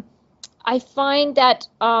 I find that,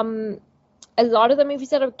 a lot of the movies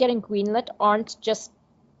that are getting greenlit aren't just,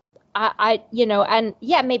 and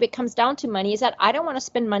maybe it comes down to money, is that I don't want to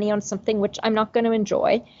spend money on something which I'm not going to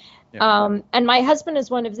enjoy. Yeah. And my husband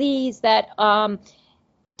is one of these that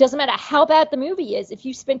doesn't matter how bad the movie is, if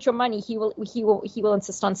you spent your money, he will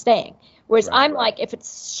insist on staying. Whereas I'm like, if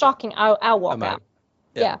it's shocking, I'll walk out.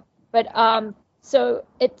 Yeah. But so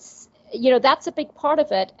it's, that's a big part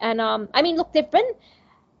of it. And I mean, look, there've been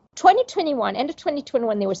 2021, end of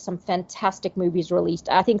 2021, there was some fantastic movies released.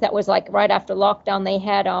 I think that was like right after lockdown. They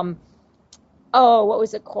had what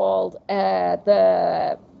was it called? Sorry,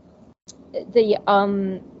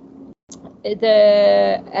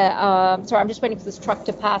 I'm just waiting for this truck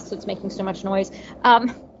to pass, so it's making so much noise.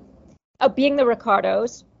 Being the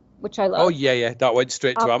Ricardos, which I love. Oh yeah, that went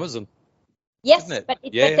straight to Amazon. Yes, Didn't it?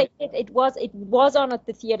 but Yeah. it was on at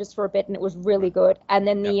the theaters for a bit, and it was really good. And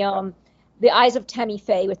then the Eyes of Tammy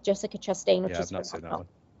Faye with Jessica Chastain, which is I've not seen that one.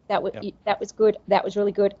 that was good. That was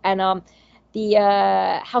really good. And the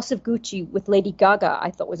House of Gucci with Lady Gaga,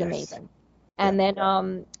 I thought was amazing. And then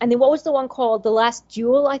what was the one called? The Last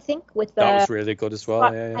Duel, I think, with that was really good as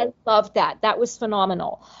well. Yeah. I loved that. That was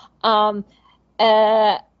phenomenal. All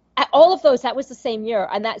of those, that was the same year,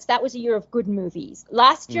 and that was a year of good movies.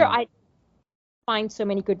 Last year, I didn't find so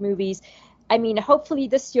many good movies. I mean, hopefully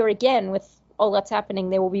this year again, with all that's happening,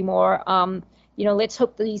 there will be more. Let's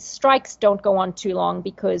hope these strikes don't go on too long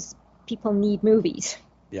because people need movies.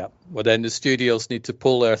 Yeah. Well, then the studios need to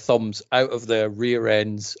pull their thumbs out of their rear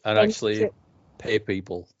ends and actually pay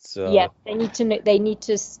people. So yeah, they need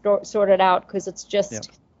to sort it out, because it's just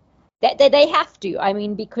they have to. I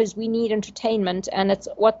mean, because we need entertainment, and it's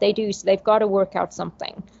what they do, so they've got to work out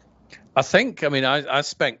something. I think, I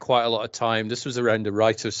spent quite a lot of time. This was around the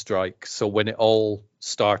writer's strike, so when it all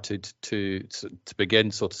started to begin,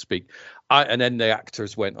 so to speak, and then the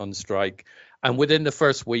actors went on strike. And within the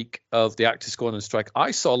first week of the actors going on strike,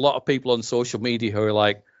 I saw a lot of people on social media who are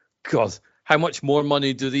like, God, how much more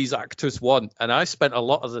money do these actors want? And I spent a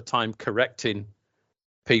lot of the time correcting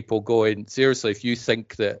people, going, seriously, if you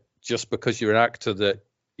think that just because you're an actor that,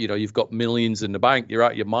 you've got millions in the bank, you're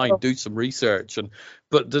out of your mind, do some research.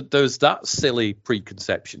 But there's that silly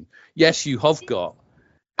preconception. Yes, you have got.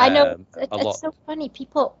 I know it's so funny.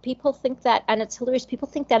 People think that, and it's hilarious. People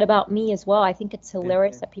think that about me as well. I think it's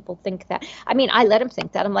hilarious that people think that. I mean, I let them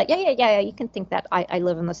think that. I'm like, yeah. You can think that I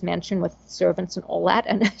live in this mansion with servants and all that,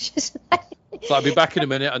 and it's just. So I'll be back in a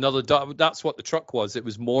minute. That's what the truck was. It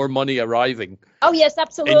was more money arriving. Oh yes,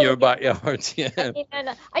 absolutely. In your backyard, yeah. And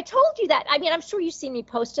I told you that. I mean, I'm sure you've seen me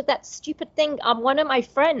posted that stupid thing. One of my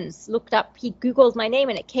friends looked up. He Googled my name,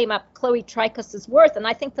 and it came up Chloe Trikos' worth, and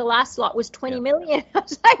I think the last lot was 20 million. I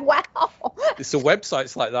was like, wow. So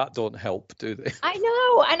websites like that don't help, do they? I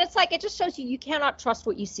know, and it's like, it just shows you cannot trust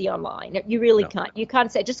what you see online. You really can't. You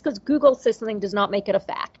can't say just because Google says something does not make it a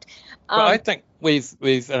fact. But I think we've,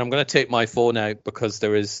 and I'm going to take my phone out because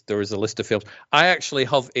there is a list of films. I actually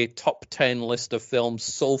have a top 10 list of films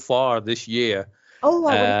so far this year.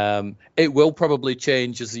 Oh, it will probably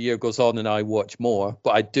change as the year goes on and I watch more,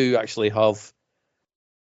 but I do actually have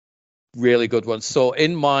really good ones. So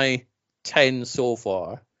in my 10 so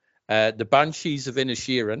far, The Banshees of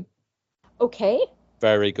Inisherin. Okay.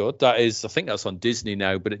 Very good. That is, I think that's on Disney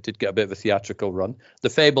now, but it did get a bit of a theatrical run. The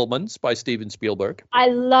Fabelmans by Steven Spielberg. I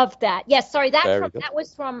love that. Yes, sorry, that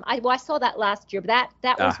was from. I saw that last year, but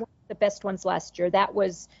that was one of the best ones last year.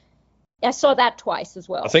 I saw that twice as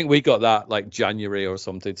well. I think we got that like January or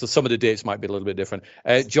something. So some of the dates might be a little bit different.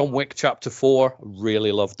 John Wick Chapter 4.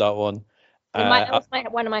 Really loved that one. That was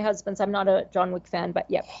one of my husbands. I'm not a John Wick fan, but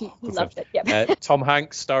yeah, he loved it. Yep. Tom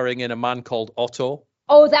Hanks starring in A Man Called Otto.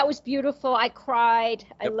 Oh, that was beautiful. I cried.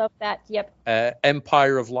 Yep. I love that. Yep.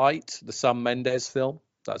 Empire of Light, the Sam Mendes film.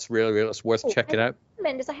 That's really that's worth checking out.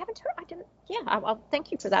 Mendes, I haven't heard. I didn't. Yeah, I'll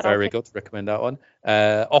thank you for that. Very good. Recommend that one.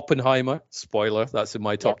 Oppenheimer. Spoiler. That's in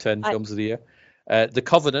my top 10 films of the year. The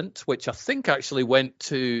Covenant, which I think actually went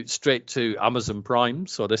straight to Amazon Prime.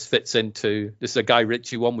 So this fits into. This is a Guy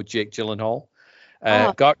Ritchie one with Jake Gyllenhaal.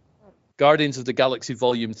 Guardians of the Galaxy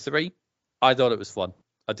Volume 3. I thought it was fun.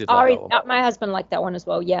 I did like that one. My husband liked that one as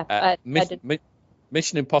well. Yeah. I did.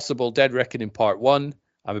 Mission Impossible: Dead Reckoning Part 1.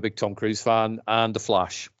 I'm a big Tom Cruise fan, and The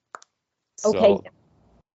Flash. Okay. So,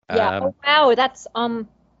 yeah. Oh wow, that's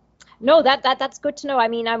no, that's good to know. I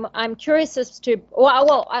mean, I'm curious as to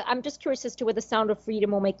I'm just curious as to whether Sound of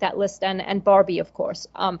Freedom will make that list, and Barbie, of course.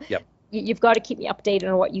 Yep. You've got to keep me updated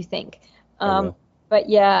on what you think. But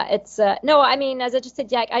yeah, it's no. I mean, as I just said,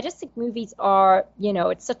 Jack, I just think movies are,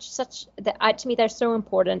 it's such to me they're so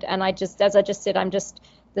important, and as I just said,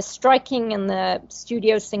 the striking and the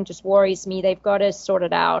studios thing just worries me. They've got to sort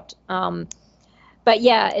it out. But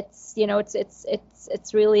yeah,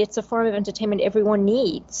 it's really a form of entertainment everyone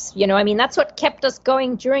needs. I mean, that's what kept us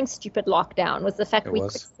going during stupid lockdown was the fact we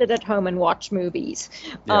could sit at home and watch movies.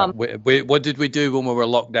 Yeah. What did we do when we were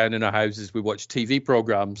locked down in our houses? We watched TV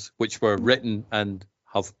programs which were written and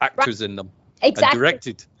have actors in them. Exactly. And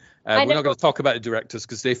directed. We're not going to talk about the directors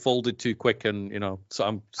because they folded too quick, and so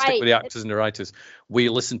I'm stick with the actors and the writers. We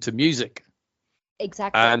listen to music.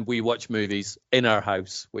 Exactly. And we watch movies in our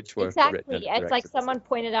house, which were written and It's like someone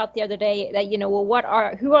pointed out the other day that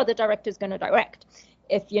who are the directors going to direct?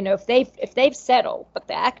 If they've settled, but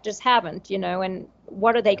the actors haven't, and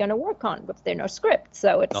what are they going to work on if there's no script?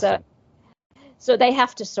 So it's so they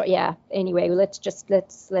have to start. Yeah. Anyway, let's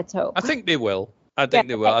hope. I think they will. I think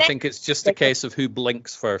they will. I think it's just a case of who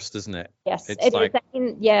blinks first, isn't it? Yes,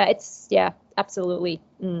 absolutely.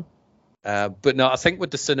 But no, I think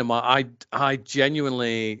with the cinema, I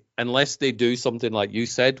genuinely, unless they do something like you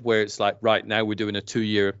said, where it's like, right now we're doing a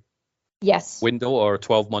 2-year window or a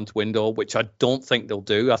 12-month window, which I don't think they'll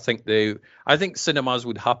do. I think cinemas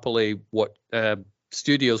would happily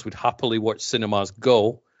studios would happily watch cinemas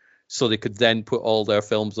go, so they could then put all their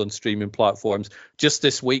films on streaming platforms. Just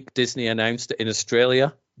this week, Disney announced that in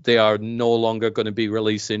Australia, they are no longer going to be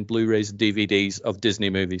releasing Blu-rays and DVDs of Disney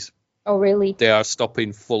movies. Oh, really? They are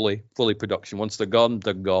stopping fully production. Once they're gone,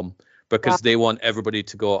 because they want everybody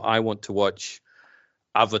to go, I want to watch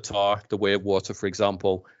Avatar, The Way of Water, for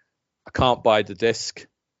example. I can't buy the disc.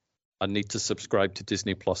 I need to subscribe to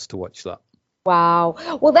Disney Plus to watch that. Wow.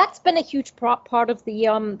 Well, that's been a huge part of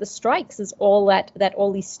the strikes, is all that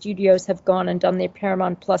all these studios have gone and done their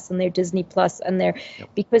Paramount Plus and their Disney Plus and their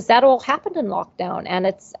because that all happened in lockdown,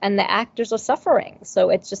 and the actors are suffering. So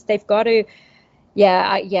it's just they've got to.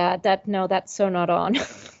 That's so not on.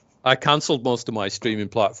 I cancelled most of my streaming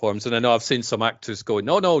platforms, and I know I've seen some actors going,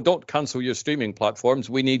 no, don't cancel your streaming platforms.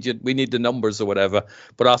 We need the numbers or whatever.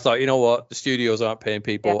 But I thought, you know what, the studios aren't paying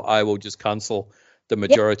people. I will just cancel the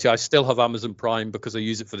majority. I still have Amazon Prime because I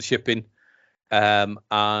use it for the shipping. And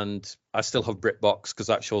I still have BritBox because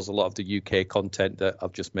that shows a lot of the UK content that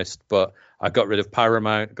I've just missed. But I got rid of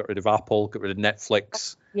Paramount, got rid of Apple, got rid of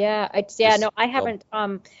Netflix.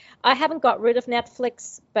 I haven't got rid of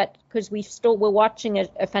Netflix, but because we're watching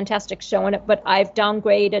a fantastic show on it, but I've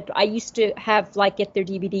downgraded. I used to have get their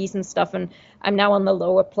DVDs and stuff, and I'm now on the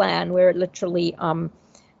lower plan where it literally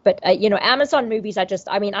but Amazon Movies,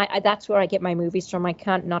 that's where I get my movies from. I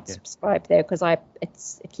can't not subscribe there because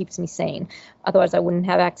it keeps me sane. Otherwise I wouldn't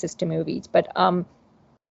have access to movies. But I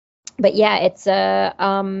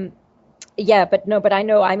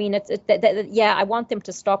know. I mean, I want them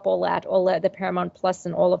to stop all the Paramount Plus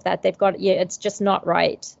and all of that. They've got, it's just not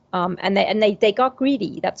right. And they got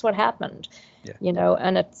greedy. That's what happened. Yeah.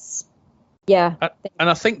 And it's, And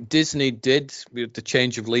I think Disney did with the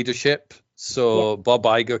change of leadership. So Bob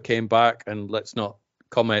Iger came back, and let's not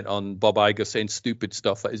comment on Bob Iger saying stupid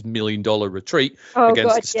stuff at his $1 million retreat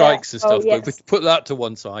against the strikes and stuff. But if we put that to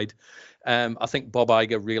one side, I think Bob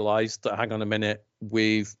Iger realized that, hang on a minute,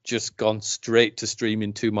 we've just gone straight to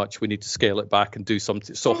streaming too much. We need to scale it back and do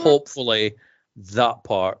something. So hopefully that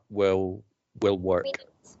part will work.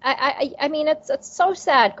 I mean, it's so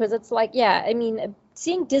sad because it's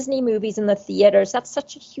seeing Disney movies in the theaters, that's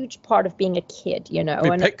such a huge part of being a kid,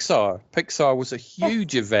 Pixar was a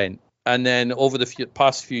huge event. And then over the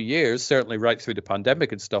past few years, certainly right through the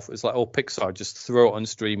pandemic and stuff, it was like, Pixar, just throw it on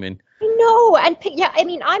streaming. No, and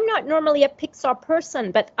I'm not normally a Pixar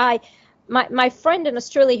person, but my friend in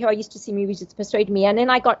Australia who I used to see movies just persuaded me, and then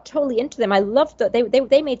I got totally into them. I loved that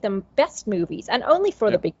they made them best movies, and only for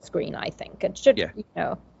the big screen. I think it should,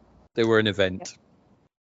 They were an event.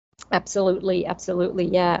 Absolutely,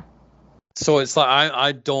 yeah. So it's like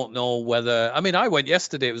I don't know whether. I mean, I went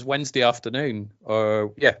yesterday. It was Wednesday afternoon, I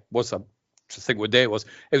think what day it was.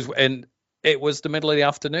 It was the middle of the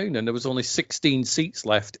afternoon, and there was only 16 seats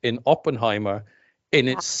left in Oppenheimer in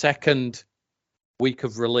its second week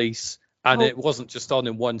of release, and it wasn't just on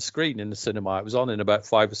in one screen in the cinema. It was on in about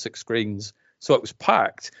 5 or 6 screens, so it was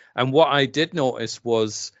packed. And what I did notice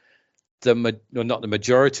was not the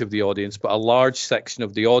majority of the audience, but a large section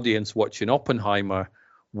of the audience watching Oppenheimer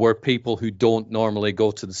were people who don't normally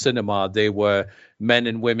go to the cinema. They were men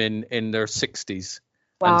and women in their 60s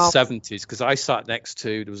and 70s, because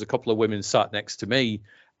there was a couple of women sat next to me,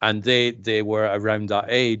 and they were around that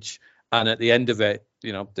age. And at the end of it,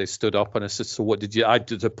 they stood up, and I said, so what did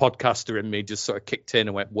the podcaster in me just sort of kicked in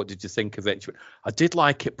and went, what did you think of it? She went, I did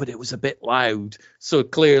like it, but it was a bit loud. So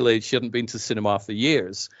clearly she hadn't been to cinema for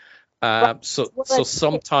years. So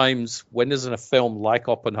sometimes when there's a film like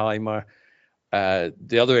Oppenheimer,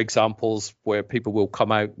 the other examples where people will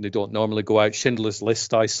come out and they don't normally go out, Schindler's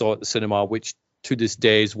List I saw at the cinema, which to this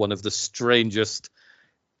day is one of the strangest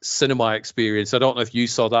cinema experience. I don't know if you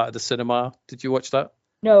saw that at the cinema. Did you watch that?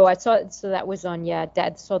 No, I saw it. So that was on,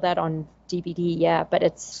 Dad saw that on DVD, but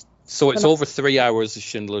it's... So it's over 3 hours of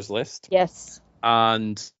Schindler's List. Yes.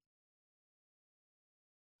 And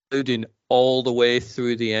including all the way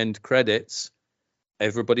through the end credits,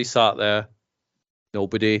 everybody sat there,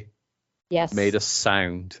 nobody made a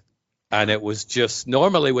sound. And it was just,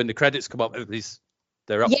 normally when the credits come up,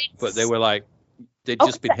 they're up, but they were like, they'd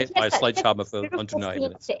just been hit by a sledgehammer for 190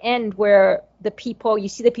 minutes. At the end where you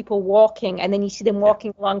see the people walking, and then you see them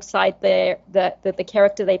walking alongside the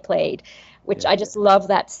character they played. which I just love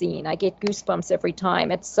that scene. I get goosebumps every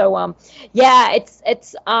time. It's so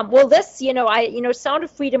it's well, this, Sound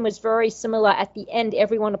of Freedom was very similar. At the end,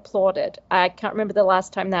 everyone applauded. I can't remember the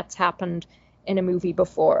last time that's happened in a movie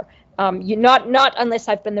before. You not unless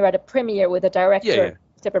I've been there at a premiere with a director.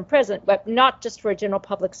 Different present, but not just for a general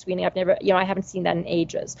public screening. I've never, I haven't seen that in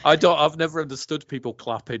ages. I've never understood people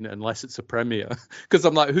clapping unless it's a premiere, because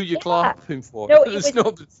I'm like, who are you clapping for? No,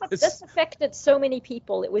 this affected so many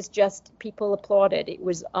people. It was just people applauded. It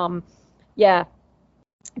was, but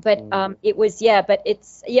it was, but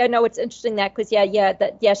it's, it's interesting that, because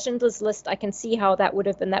Schindler's List, I can see how that would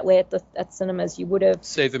have been that way at cinemas. You would have.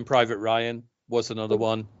 Saving Private Ryan was another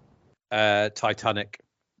one. Titanic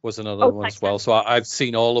was another one as well. So I've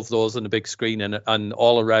seen all of those on the big screen, and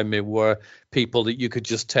all around me were people that you could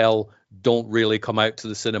just tell don't really come out to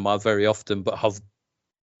the cinema very often, but have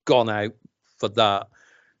gone out for that.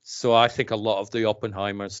 So I think a lot of the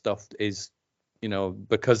Oppenheimer stuff is,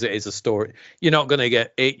 because it is a story. You're not going to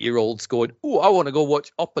get 8-year-olds going, "Oh, I want to go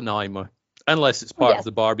watch Oppenheimer," unless it's part of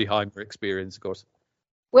the Barbieheimer experience, of course.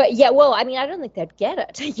 Well, I mean, I don't think they'd get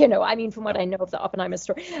it, from what I know of the Oppenheimer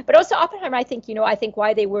story. But also Oppenheimer, I think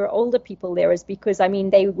why they were older people there is because,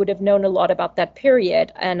 they would have known a lot about that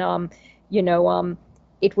period. And,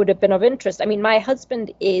 it would have been of interest. I mean, my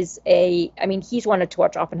husband is he's wanted to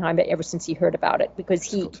watch Oppenheimer ever since he heard about it, because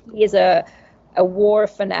he is a war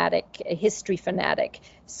fanatic, a history fanatic.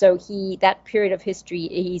 So that period of history,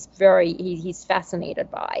 he's fascinated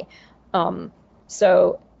by.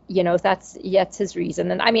 That's his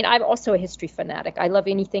reason. And I'm also a history fanatic. I love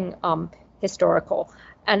anything historical.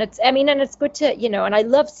 And it's good to, and I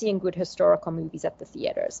love seeing good historical movies at the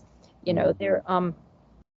theaters. There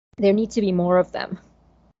need to be more of them.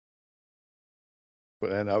 But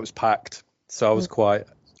then I was packed, so I was quiet.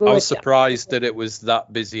 I was surprised that it was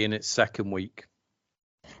that busy in its second week.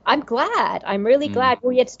 I'm glad. I'm really glad.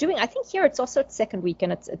 Well, it's doing, I think here it's also its second week,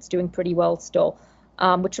 and it's doing pretty well still.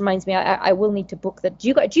 Which reminds me, I will need to book that. Do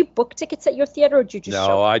you book tickets at your theater, or do you just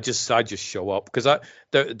show up? I just show up, because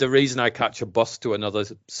the reason I catch a bus to another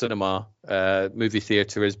cinema movie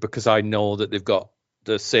theater is because I know that they've got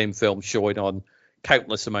the same film showing on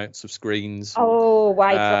countless amounts of screens. Oh,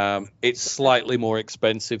 why? It's slightly more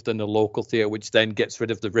expensive than the local theater, which then gets rid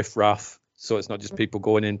of the riffraff. So it's not just people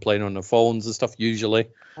going in playing on their phones and stuff usually,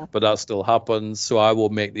 but that still happens. So I will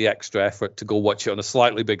make the extra effort to go watch it on a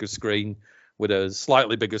slightly bigger screen, with a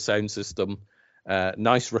slightly bigger sound system,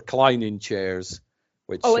 nice reclining chairs.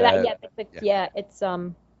 Which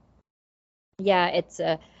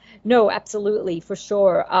no, absolutely, for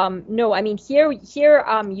sure. No, I mean here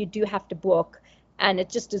you do have to book, and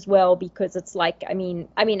it's just as well, because it's like, I mean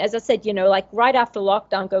as I said, like right after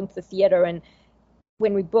lockdown, going to the theater, and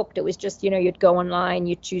when we booked, it was just, you'd go online,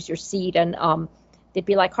 you'd choose your seat, and they'd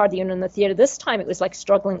be like hardly anyone in the theater. This time it was like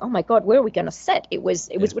struggling. Oh my God, where are we going to sit? It was,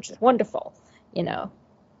 which is wonderful.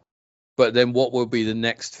 But then what will be the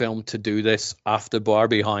next film to do this after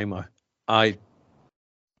Barbieheimer? I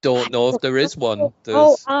don't know if there is one.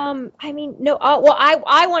 No.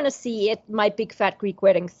 I want to see it. My Big Fat Greek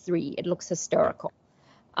Wedding 3. It looks hysterical.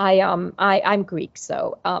 I'm Greek,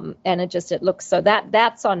 so and it looks so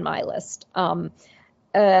that's on my list.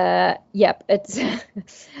 It's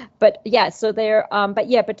but yeah, so there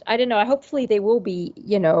but I don't know. Hopefully there will be,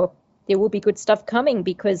 there will be good stuff coming,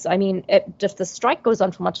 because if the strike goes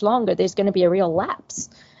on for much longer, there's going to be a real lapse.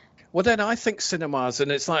 Well, then I think cinemas,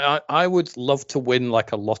 and it's like I would love to win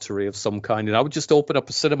like a lottery of some kind, and I would just open up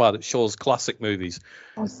a cinema that shows classic movies.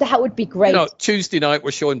 Oh, that would be great. Tuesday night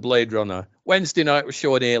we're showing Blade Runner. Wednesday night we're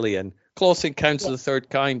showing Alien. Close Encounters of the Third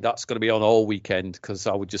Kind, that's going to be on all weekend, because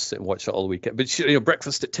I would just sit and watch it all weekend. But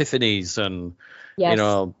Breakfast at Tiffany's, and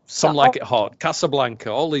Some Like It Hot,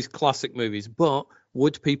 Casablanca, all these classic movies. But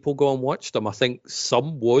would people go and watch them? I think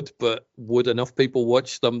some would, but would enough people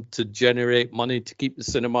watch them to generate money to keep the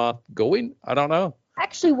cinema going? I don't know.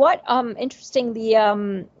 Actually, what interesting,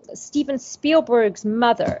 the Steven Spielberg's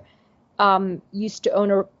mother used to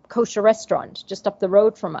own a kosher restaurant just up the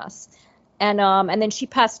road from us. And then she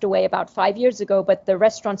passed away about 5 years ago, but the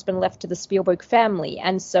restaurant's been left to the Spielberg family.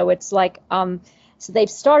 And so it's like, so they've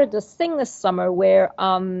started this thing this summer where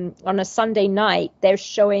on a Sunday night, they're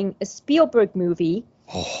showing a Spielberg movie,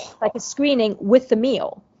 like a screening with the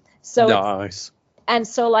meal. So nice. And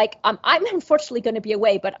so like, I'm unfortunately going to be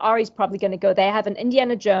away, but Ari's probably going to go. They have an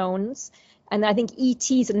Indiana Jones, and I think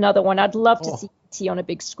E.T.'s another one. I'd love to see E.T. on a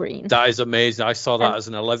big screen. That is amazing. I saw that as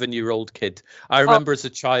an 11-year-old kid. I remember as a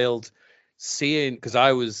child seeing, because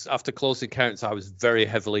I was, after Close Encounters, I was very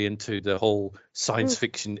heavily into the whole science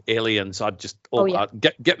fiction aliens. I'd just,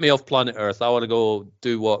 get me off planet Earth. I want to go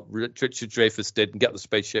do what Richard Dreyfuss did and get the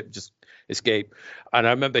spaceship, just escape. And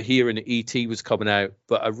I remember hearing that E.T. was coming out,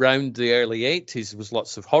 but around the early 80s, there was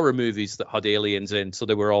lots of horror movies that had aliens in, so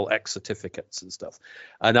they were all X certificates and stuff.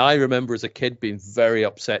 And I remember as a kid being very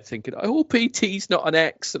upset, thinking, I hope E.T.'s not an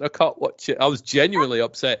X and I can't watch it. I was genuinely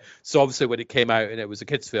upset. So obviously when it came out and it was a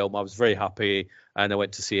kid's film, I was very happy, and I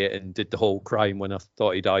went to see it and did the whole crying when I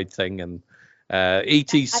thought he died thing. And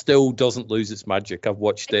E.T. still doesn't lose its magic. I've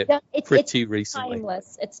watched it pretty recently.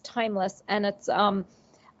 It's timeless, and it's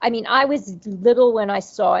I mean, I was little when I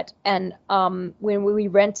saw it, and when we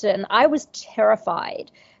rented it, and I was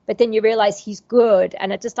terrified. But then you realize he's good,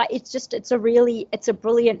 and it's a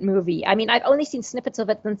brilliant movie. I mean, I've only seen snippets of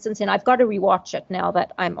it since then. I've got to rewatch it now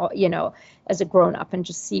that I'm, as a grown up, and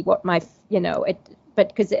just see what my, but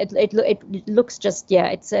because it looks just,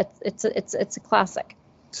 it's a classic.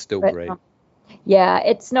 Still great.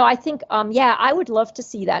 I think, I would love to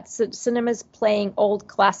see that. Cinemas playing old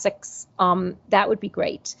classics, that would be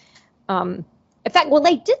great. In fact, well,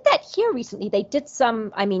 they did that here recently. They did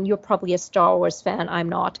some, I mean, you're probably a Star Wars fan. I'm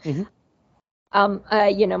not. Mm-hmm.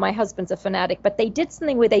 My husband's a fanatic, but they did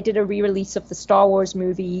something where they did a re-release of the Star Wars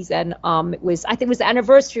movies, and I think it was the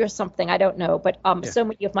anniversary or something. I don't know, but so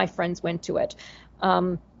many of my friends went to it.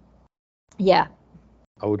 I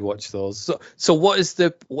would watch those. So what is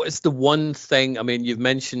the one thing? I mean, you've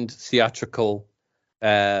mentioned theatrical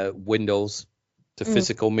windows to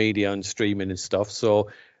physical media and streaming and stuff. So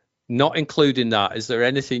not including that, is there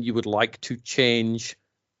anything you would like to change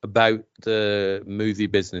about the movie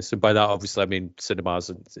business? And by that, obviously, I mean cinemas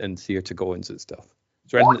and theater goings and stuff.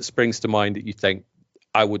 Is there anything that springs to mind that you think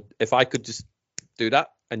I would, if I could just do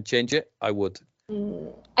that and change it, I would? I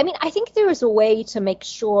mean, I think there is a way to make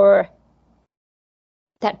sure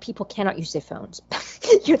that people cannot use their phones.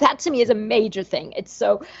 That to me is a major thing. It's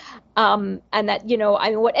so, and that, I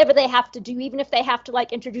mean, whatever they have to do, even if they have to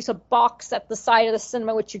like introduce a box at the side of the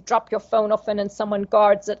cinema, which you drop your phone off in and someone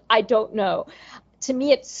guards it, I don't know. To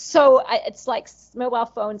me, it's like mobile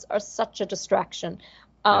phones are such a distraction.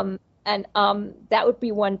 And that would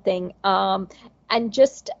be one thing. And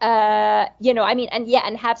just, I mean,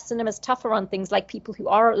 and have cinemas tougher on things like people who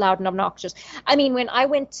are loud and obnoxious. I mean, when I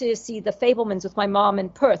went to see The Fabelmans with my mom in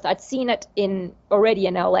Perth, I'd seen it already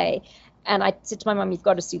in LA, and I said to my mom, you've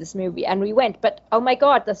got to see this movie. And we went, but oh my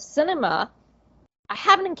God, the cinema, I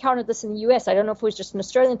haven't encountered this in the US. I don't know if it was just an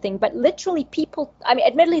Australian thing, but literally people, I mean,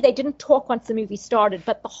 admittedly, they didn't talk once the movie started,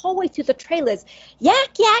 but the whole way through the trailers,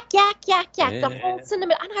 yak, yak, yak, yak, yak, the whole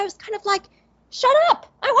cinema. And I was kind of like, shut up,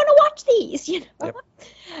 I want to watch these, Yep.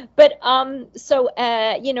 But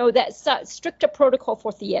that's stricter protocol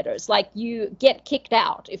for theaters, like you get kicked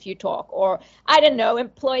out if you talk, or I don't know,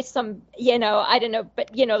 employ some, I don't know,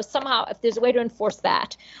 but somehow if there's a way to enforce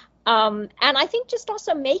that, and I think just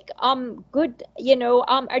also make good,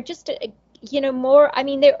 or just more, I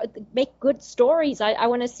mean, they make good stories. I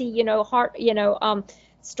want to see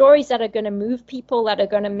stories that are going to move people, that are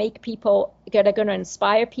going to make people, that are going to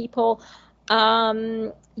inspire people.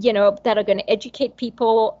 That are going to educate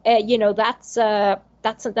people, that's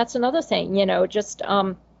another thing,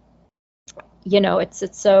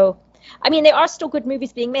 it's so, I mean, there are still good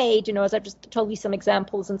movies being made, as I've just told you some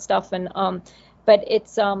examples and stuff. And, but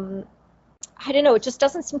it's, I don't know, it just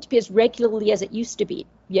doesn't seem to be as regularly as it used to be,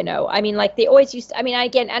 I mean, like they always used to, I mean,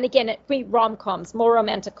 again, rom-coms, more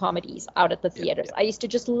romantic comedies out at the theaters. I used to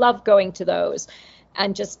just love going to those,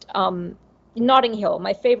 and just, Notting Hill,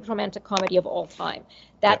 my favorite romantic comedy of all time,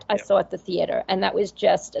 that I saw at the theater, and that was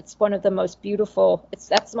just, that's one of the most beautiful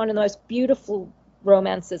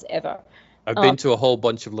romances ever. I've been to a whole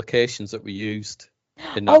bunch of locations that were used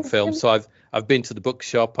in that film. So I've been to the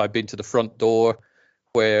bookshop, I've been to the front door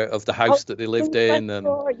of the house that they lived in, and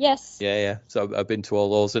yes, so I've been to all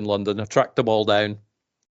those in London. I've tracked them all down,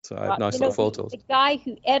 so I have nice little photos. The guy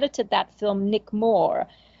who edited that film, Nick Moore,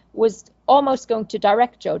 was almost going to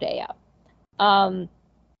direct Jodea.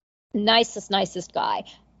 Nicest guy,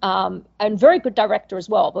 and very good director as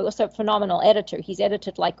well, but also a phenomenal editor. He's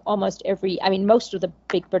edited like almost most of the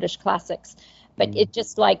big British classics, but it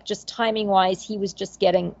just timing wise, he was just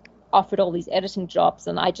getting offered all these editing jobs,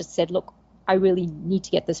 and I just said, look, I really need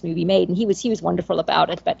to get this movie made, and he was wonderful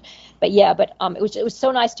about it. But it was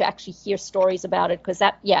so nice to actually hear stories about it, because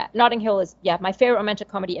Notting Hill is my favorite romantic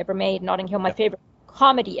comedy ever made. Notting Hill, my favorite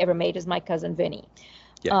comedy ever made is My Cousin Vinny.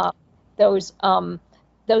 Those are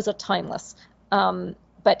timeless. So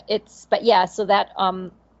that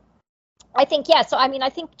I think so I mean, I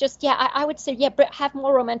think just I would say have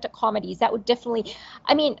more romantic comedies. That would definitely,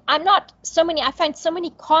 I mean, I find so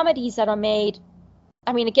many comedies that are made.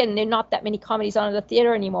 I mean, again, there are not that many comedies on in the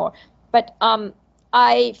theater anymore, but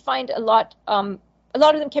I find a lot a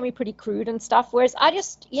lot of them can be pretty crude and stuff. Whereas I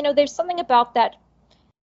just, there's something about that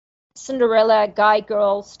Cinderella guy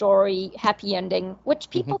girl story happy ending which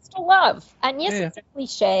people still love. And yes, it's a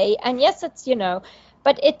cliche, and yes, it's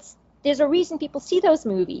but there's a reason people see those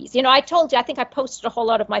movies. I told you, I think I posted a whole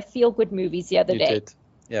lot of my feel good movies the other day. Did.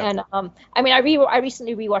 Yeah. And I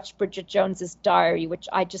recently rewatched Bridget Jones's Diary, which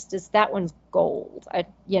that one's gold. I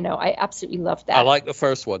absolutely love that. I like the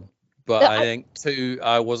first one, but I think 2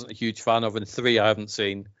 I wasn't a huge fan of, and 3 I haven't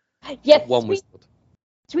seen. Yeah, 1 was good.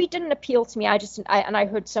 3 didn't appeal to me. I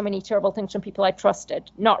heard so many terrible things from people I trusted,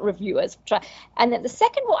 not reviewers. And then the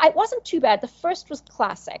second one, it wasn't too bad. The first was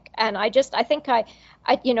classic, and I think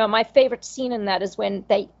my favorite scene in that is when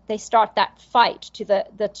they start that fight to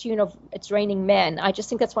the tune of "It's Raining Men." I just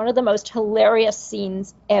think that's one of the most hilarious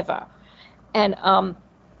scenes ever. And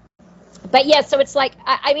but yeah, so it's like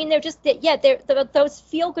they're just they're those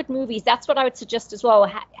feel good movies. That's what I would suggest as well.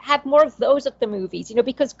 Have more of those at the movies,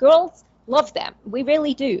 because girls love them. We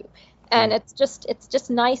really do. And it's just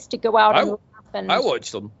nice to go out and laugh. And I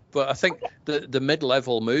watch them, but I think the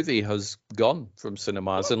mid-level movie has gone from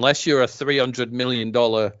cinemas, unless you're a $300 million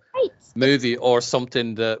movie or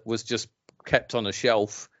something that was just kept on a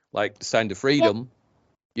shelf, like The Sound of Freedom. Yeah.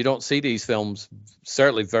 You don't see these films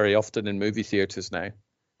certainly very often in movie theaters now.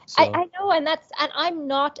 So. I know, and I'm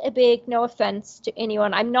not a big, no offense to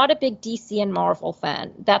anyone, I'm not a big DC and Marvel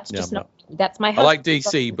fan. That's just not. That's my husband. I like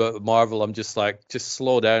DC, but Marvel, I'm just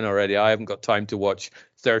slow down already. I haven't got time to watch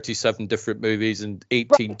 37 different movies and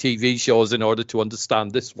 18 TV shows in order to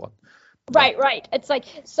understand this one. Right. It's like,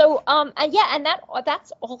 so, and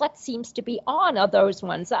that's all that seems to be on are those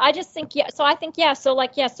ones. I just think, so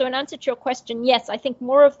in answer to your question, yes, I think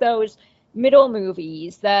more of those middle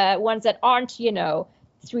movies, the ones that aren't,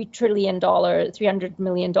 $300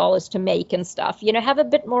 million to make and stuff, have a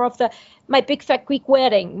bit more of My Big Fat Greek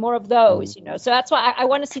Wedding, more of those, so that's why I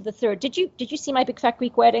want to see the third. Did you see My Big Fat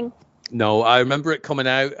Greek Wedding? No, I remember it coming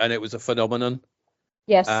out and it was a phenomenon.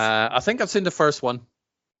 Yes. I think I've seen the first one.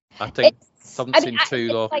 I haven't seen 2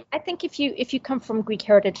 though. I think if you come from Greek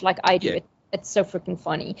heritage like I do, it's so freaking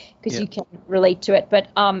funny because you can relate to it. But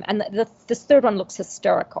and this third one looks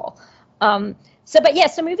hysterical. So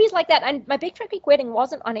movies like that, and My Big Fat Greek Wedding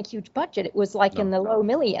wasn't on a huge budget. It was in the low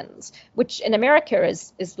millions, which in America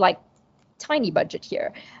is like tiny budget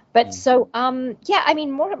here. But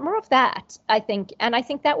more of that, I think, and I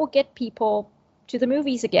think that will get people to the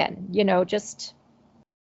movies again.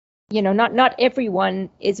 Not everyone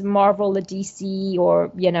is Marvel or DC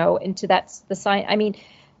or into the science.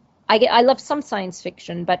 I love some science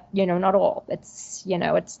fiction, but not all. It's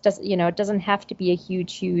it doesn't have to be a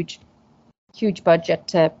huge budget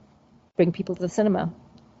to bring people to the cinema.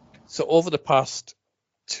 So over the past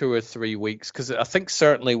 2 or 3 weeks, because I think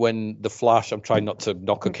certainly when The Flash, I'm trying not to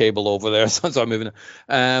knock a cable over there, so I'm moving.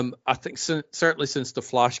 I think certainly since The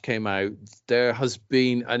Flash came out, there has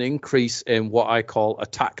been an increase in what I call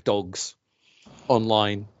attack dogs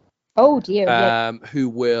online. Oh dear. Who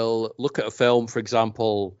will look at a film, for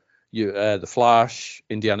example, The Flash,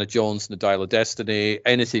 Indiana Jones and the Dial of Destiny,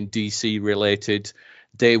 anything DC related.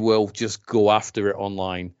 They will just go after it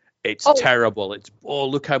online. It's terrible. It's,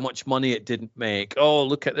 look how much money it didn't make. Oh,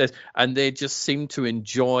 look at this. And they just seem to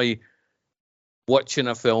enjoy watching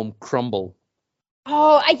a film crumble.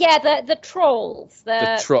 Oh, yeah, the trolls.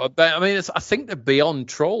 But I think they're beyond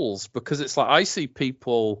trolls, because it's like I see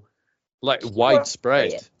people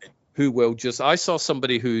widespread who will just... I saw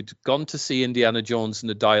somebody who'd gone to see Indiana Jones and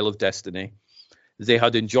the Dial of Destiny. They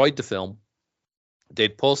had enjoyed the film.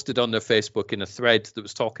 They'd posted on their Facebook in a thread that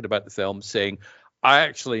was talking about the film saying, I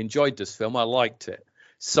actually enjoyed this film. I liked it.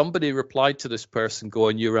 Somebody replied to this person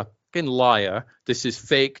going, you're a fucking liar. This is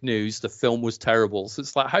fake news. The film was terrible. So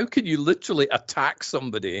it's like, how can you literally attack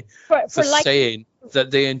somebody for saying that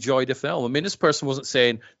they enjoyed a film? I mean, this person wasn't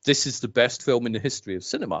saying this is the best film in the history of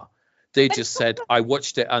cinema. They just said, I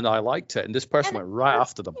watched it and I liked it. And this person went right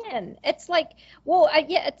after them. It's like,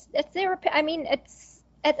 it's their opinion. It's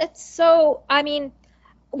so,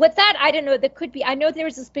 with that, I don't know. There could be. I know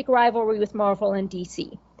there's this big rivalry with Marvel and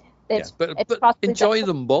DC. But enjoy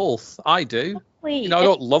them both. I do. I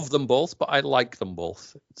don't love them both, but I like them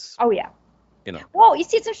both. Well, you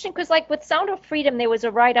see, it's interesting because, with Sound of Freedom, there was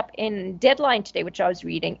a write-up in Deadline today, which I was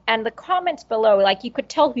reading, and the comments below, you could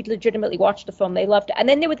tell who'd legitimately watched the film. They loved it, and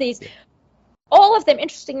then there were these. All of them,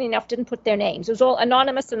 interestingly enough, didn't put their names. It was all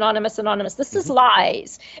anonymous. This is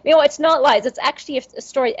lies. It's not lies. It's actually a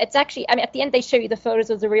story. It's actually, at the end, they show you the photos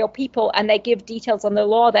of the real people, and they give details on the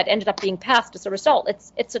law that ended up being passed as a result.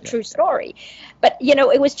 It's a true story. But,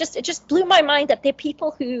 it just blew my mind that there are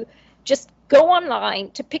people who just go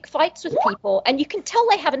online to pick fights with people, and you can tell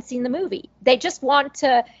they haven't seen the movie. They just want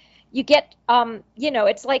to. You get,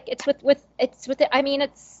 it's like it's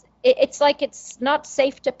like it's not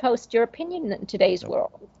safe to post your opinion in today's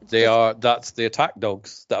world. That's the attack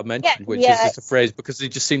dogs that I mentioned, which is just a phrase because they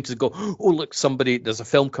just seem to go, oh, look, there's a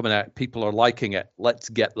film coming out, people are liking it, let's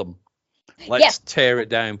get them. Let's tear it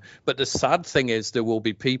down. But the sad thing is there will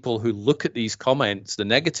be people who look at these comments, the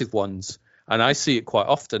negative ones, and I see it quite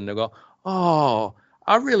often. They go, oh,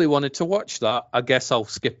 I really wanted to watch that. I guess I'll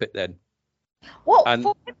skip it then. Well,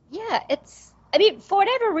 for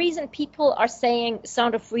whatever reason, people are saying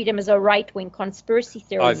Sound of Freedom is a right-wing conspiracy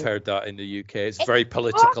theory. I've heard that in the UK. It's very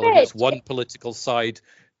political. And it's one political side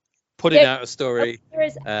putting out a story.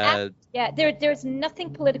 There's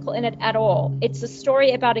nothing political in it at all. It's a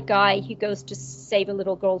story about a guy who goes to save a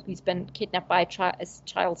little girl who's been kidnapped by a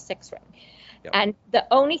child sex ring. Yep. And the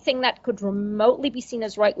only thing that could remotely be seen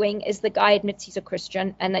as right-wing is the guy admits he's a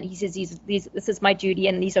Christian and that he says this is my duty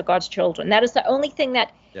and these are God's children. That is the only thing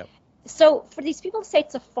that... Yep. So for these people to say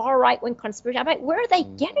it's a far right-wing conspiracy, I'm like, where are they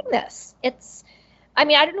getting this? I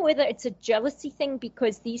don't know whether it's a jealousy thing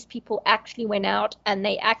because these people actually went out and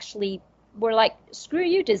they actually were like, screw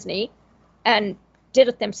you, Disney, and did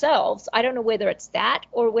it themselves. I don't know whether it's that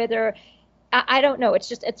or whether... I don't know.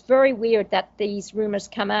 It's very weird that these rumors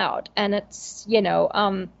come out, and it's,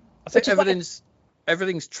 I think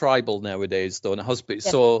everything's tribal nowadays, though, and it has been.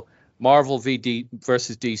 So Marvel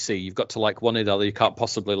versus DC, you've got to like one or the other. You can't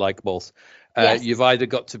possibly like both. You've either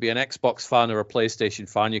got to be an Xbox fan or a PlayStation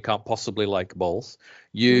fan. You can't possibly like both.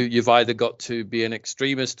 You've either got to be an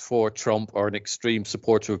extremist for Trump or an extreme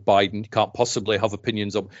supporter of Biden. You can't possibly have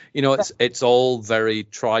opinions on. It's all very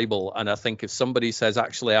tribal. And I think if somebody says,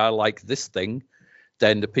 actually, I like this thing,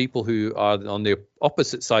 then the people who are on the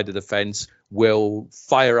opposite side of the fence will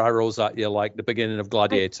fire arrows at you like the beginning of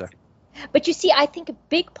Gladiator. But you see, I think a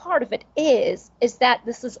big part of it is that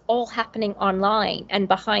this is all happening online and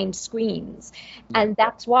behind screens. And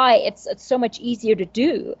that's why it's so much easier to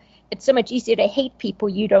do. It's so much easier to hate people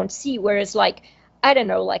you don't see. Whereas like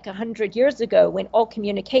 100 years ago when all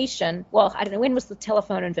communication, well, I don't know, when was the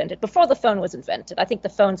telephone invented? Before the phone was invented. I think the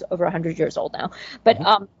phone's over 100 years old now. But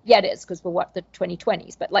it is because we're the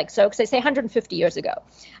 2020s. But because they say 150 years ago,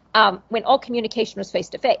 when all communication was face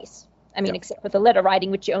to face. Except for the letter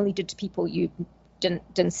writing, which you only did to people you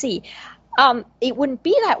didn't see. It wouldn't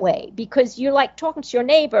be that way because you're like talking to your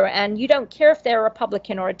neighbor and you don't care if they're a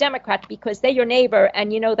Republican or a Democrat because they're your neighbor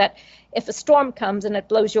and you know that if a storm comes and it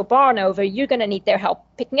blows your barn over, you're going to need their help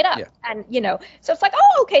picking it up. Yeah. And, so it's like,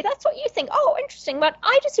 oh, okay, that's what you think. Oh, interesting. But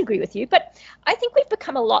I disagree with you. But I think we've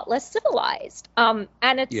become a lot less civilized and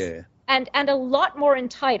it's and a lot more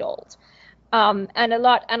entitled. And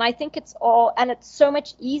I think it's so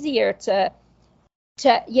much easier to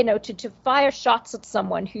fire shots at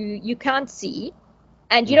someone who you can't see,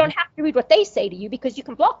 and you don't have to read what they say to you because you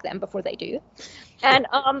can block them before they do. And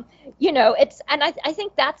I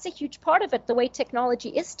think that's a huge part of it. The way technology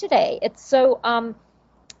is today, it's so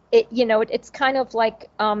it's kind of like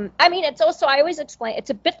it's also, I always explain, it's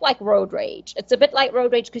a bit like road rage. It's a bit like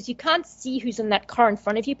road rage because you can't see who's in that car in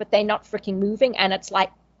front of you, but they're not freaking moving, and it's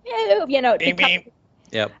like. It becomes,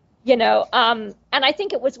 yep. And I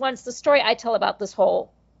think it was once the story I tell about this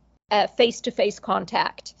whole face-to-face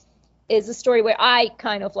contact is a story where I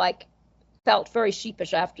kind of like felt very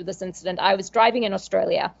sheepish after this incident. I was driving in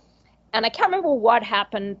Australia, and I can't remember what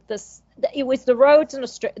happened. It was the roads in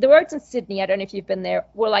the roads in Sydney. I don't know if you've been there.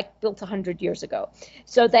 Were like built 100 years ago,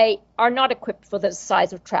 so they are not equipped for the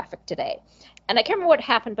size of traffic today. And I can't remember what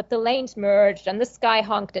happened, but the lanes merged, and this guy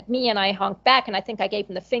honked at me, and I honked back, and I think I gave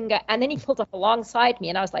him the finger, and then he pulled up alongside me,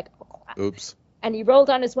 and I was like, oh, crap. Oops. And he rolled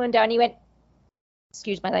down his window, and he went,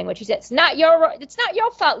 excuse my language, he said, it's not your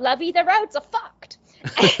fault, lovey, the roads are fucked.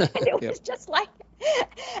 And it was just like,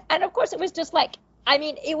 and of course it was just like,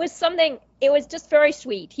 it was just very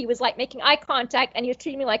sweet. He was like making eye contact, and he was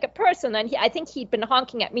treating me like a person, and I think he'd been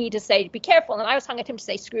honking at me to say, be careful, and I was honking at him to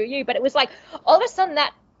say, screw you, but it was like, all of a sudden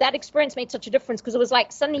that experience made such a difference because it was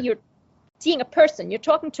like suddenly you're seeing a person, you're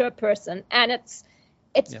talking to a person, and it's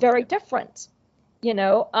very different,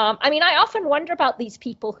 I often wonder about these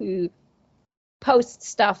people who post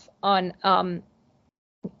stuff on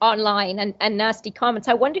online and nasty comments.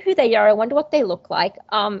 I wonder who they are. I wonder what they look like.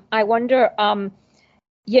 I wonder,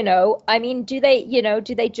 do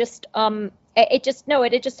they just, it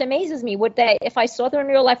just amazes me. Would they, if I saw them in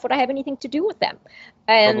real life, would I have anything to do with them?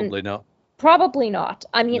 And probably not. Probably not.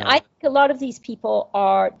 No. I think a lot of these people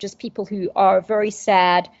are just people who are very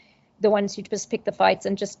sad, the ones who just pick the fights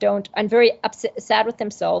and just don't, and very sad with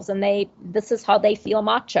themselves. And this is how they feel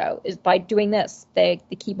macho, is by doing this, the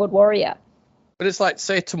keyboard warrior. But it's like,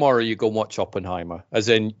 say tomorrow you go and watch Oppenheimer, as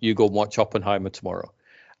in you go and watch Oppenheimer tomorrow,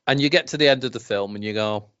 and you get to the end of the film and you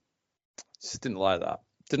go, just didn't like that.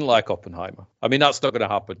 Didn't like Oppenheimer. I mean, that's not going to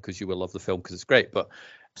happen because you will love the film because it's great. But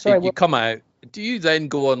you come out, do you then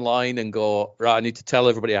go online and go, right, I need to tell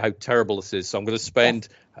everybody how terrible this is. So I'm going to spend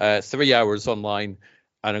 3 hours online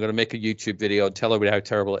and I'm going to make a YouTube video and tell everybody how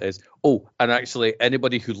terrible it is. Oh, and actually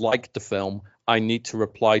anybody who liked the film, I need to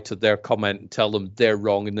reply to their comment and tell them they're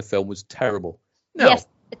wrong and the film was terrible. No, yes.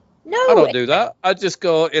 No, I don't do that. I just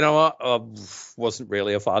go, you know what, I wasn't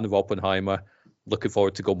really a fan of Oppenheimer. Looking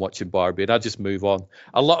forward to go watching Barbie, and I just move on.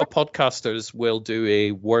 A lot of podcasters will do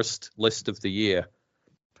a worst list of the year.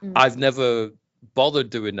 I've never bothered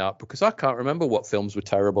doing that because I can't remember what films were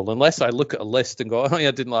terrible unless I look at a list and go, oh yeah,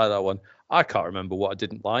 I didn't like that one. I can't remember what I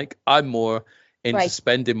didn't like. I'm more into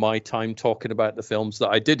spending my time talking about the films that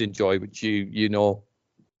I did enjoy, which you know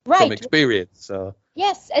from experience. So.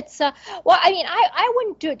 Yes, it's well, I mean, I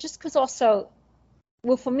wouldn't do it just because also.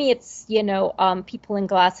 Well, for me, it's, people in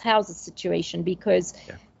glass houses situation because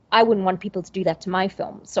I wouldn't want people to do that to my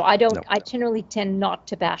film. So I generally tend not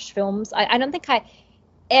to bash films. I don't think I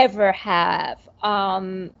ever have. I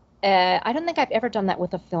don't think I've ever done that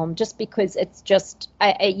with a film just because it's just,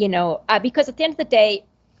 because at the end of the day,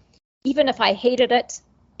 even if I hated it,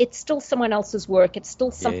 it's still someone else's work. It's still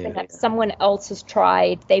something that someone else has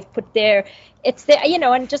tried. They've put it's there,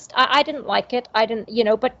 and just, I didn't like it. I didn't,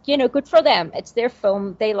 but, good for them. It's their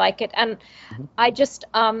film. They like it. And I just,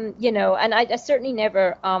 and I certainly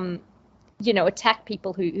never, attack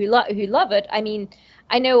people who love it. I mean,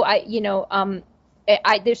 I know,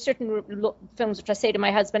 there's certain films which I say to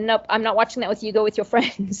my husband, nope, I'm not watching that with you. Go with your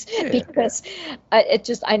friends because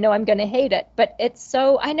I know I'm going to hate it. But it's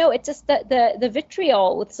so, I know it's just the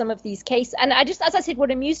vitriol with some of these cases. And I just, as I said,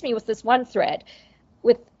 what amused me with this one thread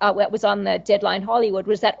with what was on the Deadline Hollywood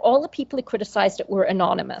was that all the people who criticized it were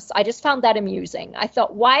anonymous. I just found that amusing. I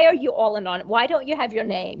thought, why are you all anonymous? Why don't you have your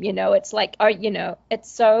name? It's like, it's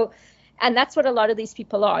so, and that's what a lot of these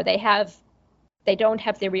people are. They don't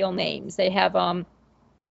have their real names. They have,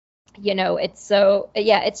 it's so,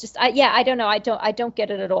 it's just, I don't know. I don't get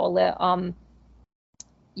it at all.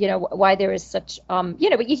 Why there is such, but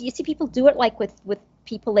you see people do it like with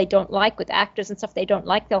people they don't like, with actors and stuff they don't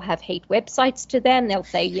like. They'll have hate websites to them. They'll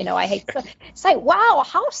say, I hate stuff. It's like, wow,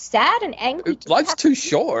 how sad and angry. Life's too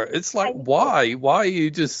short. It's like, why are you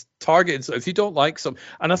just targeting? So if you don't like some,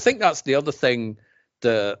 and I think that's the other thing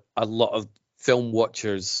that a lot of film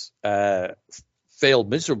watchers, failed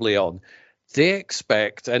miserably on. They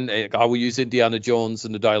expect, and I will use Indiana Jones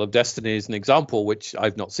and the Dial of Destiny as an example, which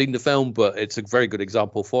I've not seen the film, but it's a very good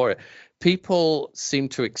example for it. People seem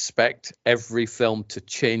to expect every film to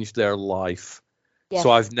change their life. Yes.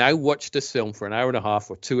 So I've now watched this film for an hour and a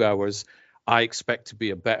half or 2 hours. I expect to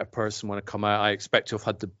be a better person when I come out. I expect to have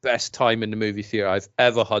had the best time in the movie theater I've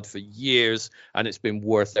ever had for years, and it's been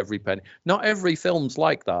worth every penny. Not every film's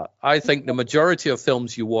like that. I think the majority of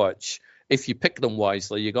films you watch, if you pick them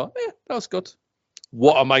wisely, you go, that was good.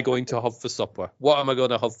 What am I going to have for supper? What am I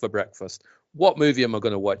going to have for breakfast? What movie am I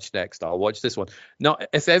going to watch next? I'll watch this one. Now,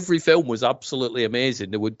 if every film was absolutely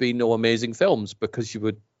amazing, there would be no amazing films because you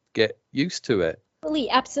would get used to it.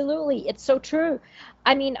 Absolutely. It's so true.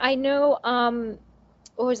 I mean, I know,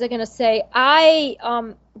 what was I going to say?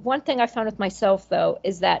 One thing I found with myself, though,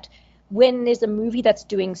 is that when there's a movie that's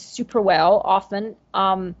doing super well often,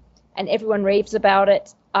 and everyone raves about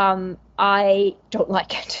it, I don't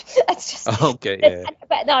like it. That's just okay. Yeah.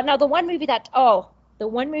 But now the one movie that I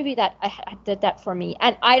did that for me,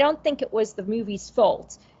 and I don't think it was the movie's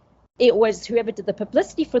fault. It was whoever did the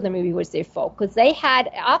publicity for the movie was their fault because they had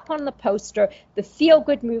up on the poster the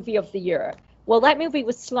feel-good movie of the year. Well, that movie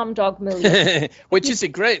was Slumdog Millionaire, which is a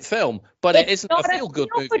great film, but it isn't a feel-good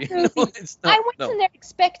movie. No, it's not, I went in there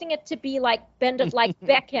expecting it to be like Bend It Like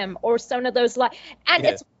Beckham or some of those and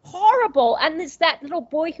it's horrible. And there's that little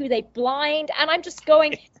boy who they blind, and I'm just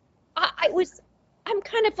going, I'm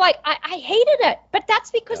kind of like, I hated it, but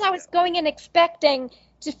that's because I was going in expecting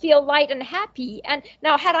to feel light and happy. And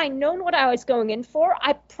now, had I known what I was going in for,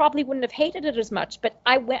 I probably wouldn't have hated it as much. But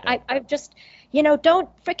I just, don't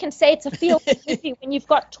freaking say it's a feel-good movie when you've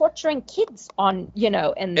got torturing kids on,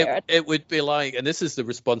 in there. It would be like, and this is the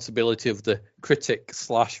responsibility of the critic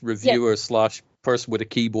 / reviewer / person with a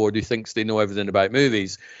keyboard who thinks they know everything about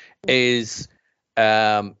movies, is,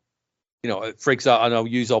 for example, and I'll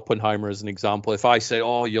use Oppenheimer as an example. If I say,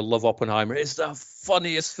 oh, you'll love Oppenheimer, it's the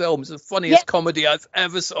funniest film, it's the funniest comedy I've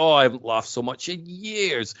ever saw. Oh, I haven't laughed so much in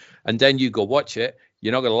years. And then you go watch it,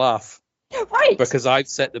 you're not going to laugh. Right. Because I've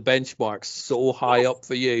set the benchmark so high up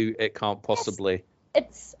for you, it can't possibly.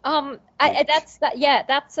 it's that's that yeah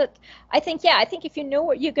that's it. I think if you know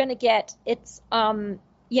what you're going to get, it's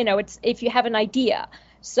it's if you have an idea.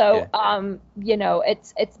 So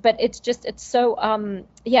but it's just it's so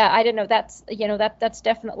I don't know, that's that's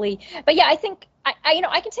definitely. But yeah, I think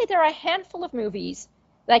I can say there are a handful of movies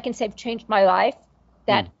that I can say have changed my life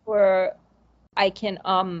that were I can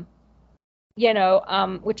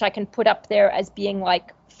which I can put up there as being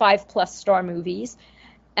like 5+ star movies.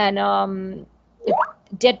 And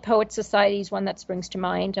Dead Poets Society is one that springs to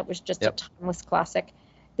mind. That was just a timeless classic.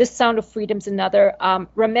 This Sound of Freedom's another.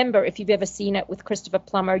 Remember, if you've ever seen it with Christopher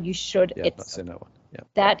Plummer, you should. Yeah, I've seen that one. Yeah.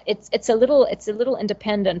 That it's a little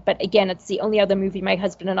independent, but again, it's the only other movie my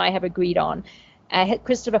husband and I have agreed on.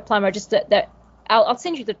 Christopher Plummer, just that I'll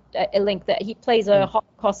send you a link. That he plays a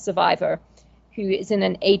Holocaust survivor who is in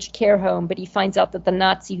an aged care home, but he finds out that the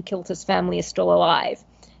Nazi who killed his family is still alive,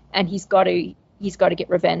 and he's got to get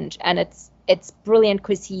revenge. And it's brilliant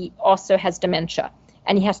because he also has dementia,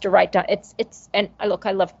 and he has to write down. Look,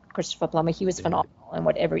 I love Christopher Plummer. He was phenomenal in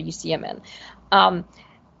whatever you see him in. And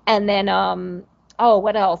then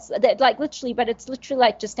what else? Literally, but it's literally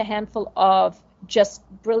like just a handful of just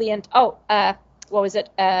brilliant. What was it?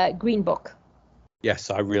 Green Book.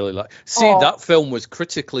 Yes, I really like. That film was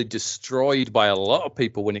critically destroyed by a lot of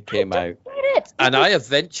people when it came out. And I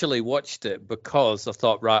eventually watched it because I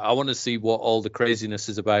thought, right, I want to see what all the craziness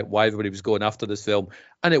is about, why everybody was going after this film.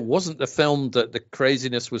 And it wasn't the film that the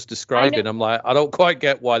craziness was describing. I'm like, I don't quite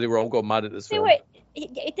get why they were all going mad at this film.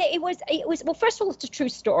 It was well, first of all, it's a true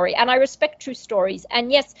story, and I respect true stories.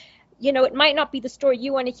 And yes, it might not be the story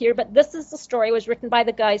you want to hear, but this is the story. It was written by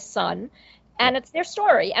the guy's son, and it's their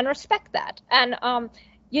story, and respect that. And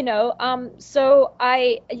so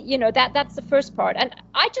that's the first part. And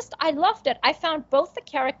I loved it. I found both the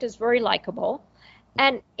characters very likable,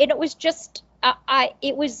 and it was just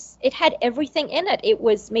it had everything in it. It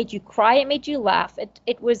made you cry, it made you laugh.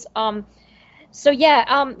 It was I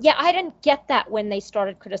didn't get that when they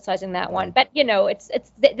started criticizing that one, but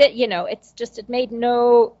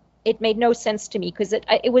it made no sense to me, because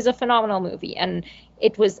it was a phenomenal movie, and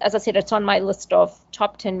it was, as I said, it's on my list of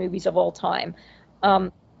top 10 movies of all time.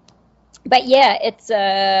 But yeah, it's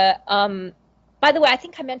by the way, I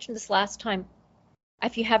think I mentioned this last time.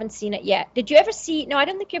 If you haven't seen it yet, did you ever see? No, I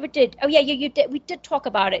don't think you ever did. Oh yeah, you did. We did talk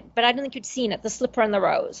about it, but I don't think you'd seen it. The Slipper and the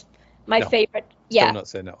Rose, my favorite. Yeah, still not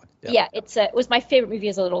saying that one. Yeah, it was my favorite movie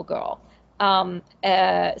as a little girl.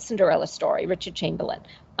 Cinderella story, Richard Chamberlain.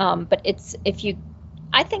 But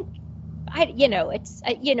I think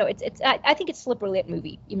it's a brilliant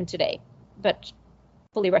movie even today, but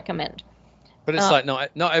fully recommend. But it's like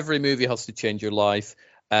not every movie has to change your life.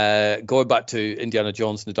 Going back to Indiana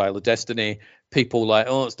Jones and the Dial of Destiny, people like,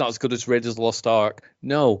 it's not as good as Raiders of the Lost Ark.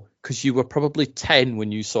 No, because you were probably 10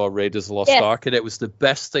 when you saw Raiders of the Lost Ark, and it was the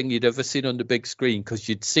best thing you'd ever seen on the big screen, because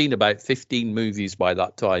you'd seen about 15 movies by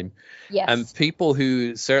that time. Yes. And people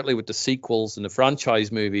who, certainly with the sequels and the franchise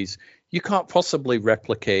movies, you can't possibly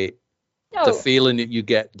replicate the feeling that you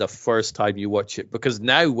get the first time you watch it, because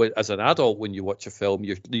now as an adult, when you watch a film,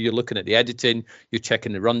 you're looking at the editing, you're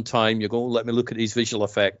checking the runtime, you're going, let me look at these visual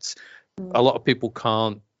effects. A lot of people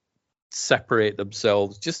can't separate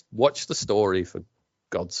themselves. Just watch the story, for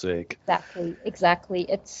God's sake. Exactly.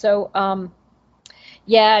 It's so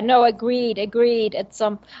agreed. It's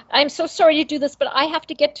I'm so sorry to do this, but I have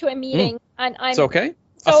to get to a meeting. And it's okay.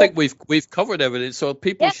 So, I think we've covered everything. So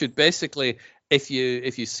people should basically, if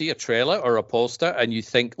you see a trailer or a poster and you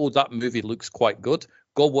think, that movie looks quite good,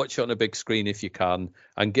 go watch it on a big screen if you can.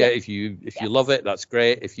 And if you love it, that's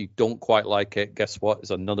great. If you don't quite like it, guess what?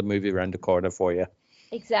 There's another movie around the corner for you.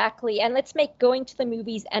 Exactly. And let's make going to the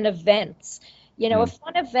movies an event. A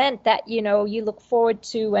fun event that you look forward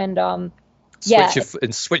to, and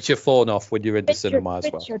switch your phone off when you're in the cinema as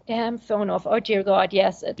well. Switch your damn phone off. Oh dear God,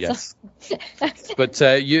 yes. Yes. But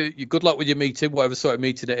you good luck with your meeting, whatever sort of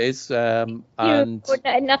meeting it is. And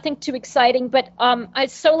nothing too exciting, but I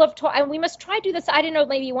so love and we must try to do this. I don't know,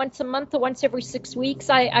 maybe once a month or once every 6 weeks.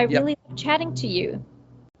 I really love chatting to you.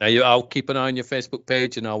 Now I'll keep an eye on your Facebook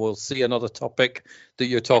page, and I will see another topic that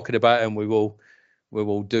you're talking about, and we will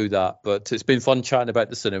do that. But it's been fun chatting about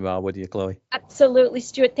the cinema with you, Chloe. Absolutely,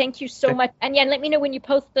 Stuart. Thank you so much. And let me know when you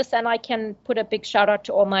post this, and I can put a big shout out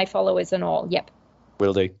to all my followers and all. Yep.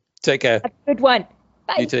 Will do. Take care. Have a good one.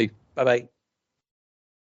 Bye. You too. Bye-bye.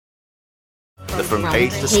 The From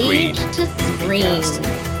Page to Screen.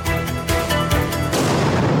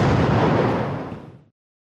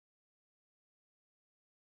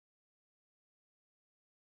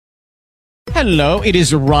 Hello, it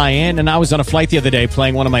is Ryan, and I was on a flight the other day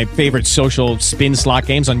playing one of my favorite social spin slot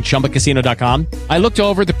games on ChumbaCasino.com. I looked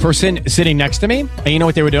over at the person sitting next to me, and you know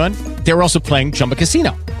what they were doing? They were also playing Chumba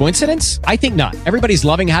Casino. Coincidence? I think not. Everybody's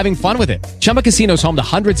loving having fun with it. Chumba Casino is home to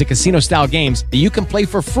hundreds of casino-style games that you can play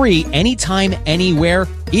for free anytime, anywhere,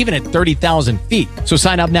 even at 30,000 feet. So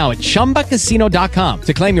sign up now at ChumbaCasino.com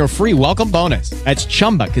to claim your free welcome bonus. That's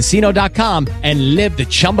ChumbaCasino.com and live the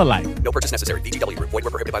Chumba life. No purchase necessary. VGW. Void where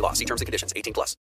prohibited by law. See terms and conditions. 18+.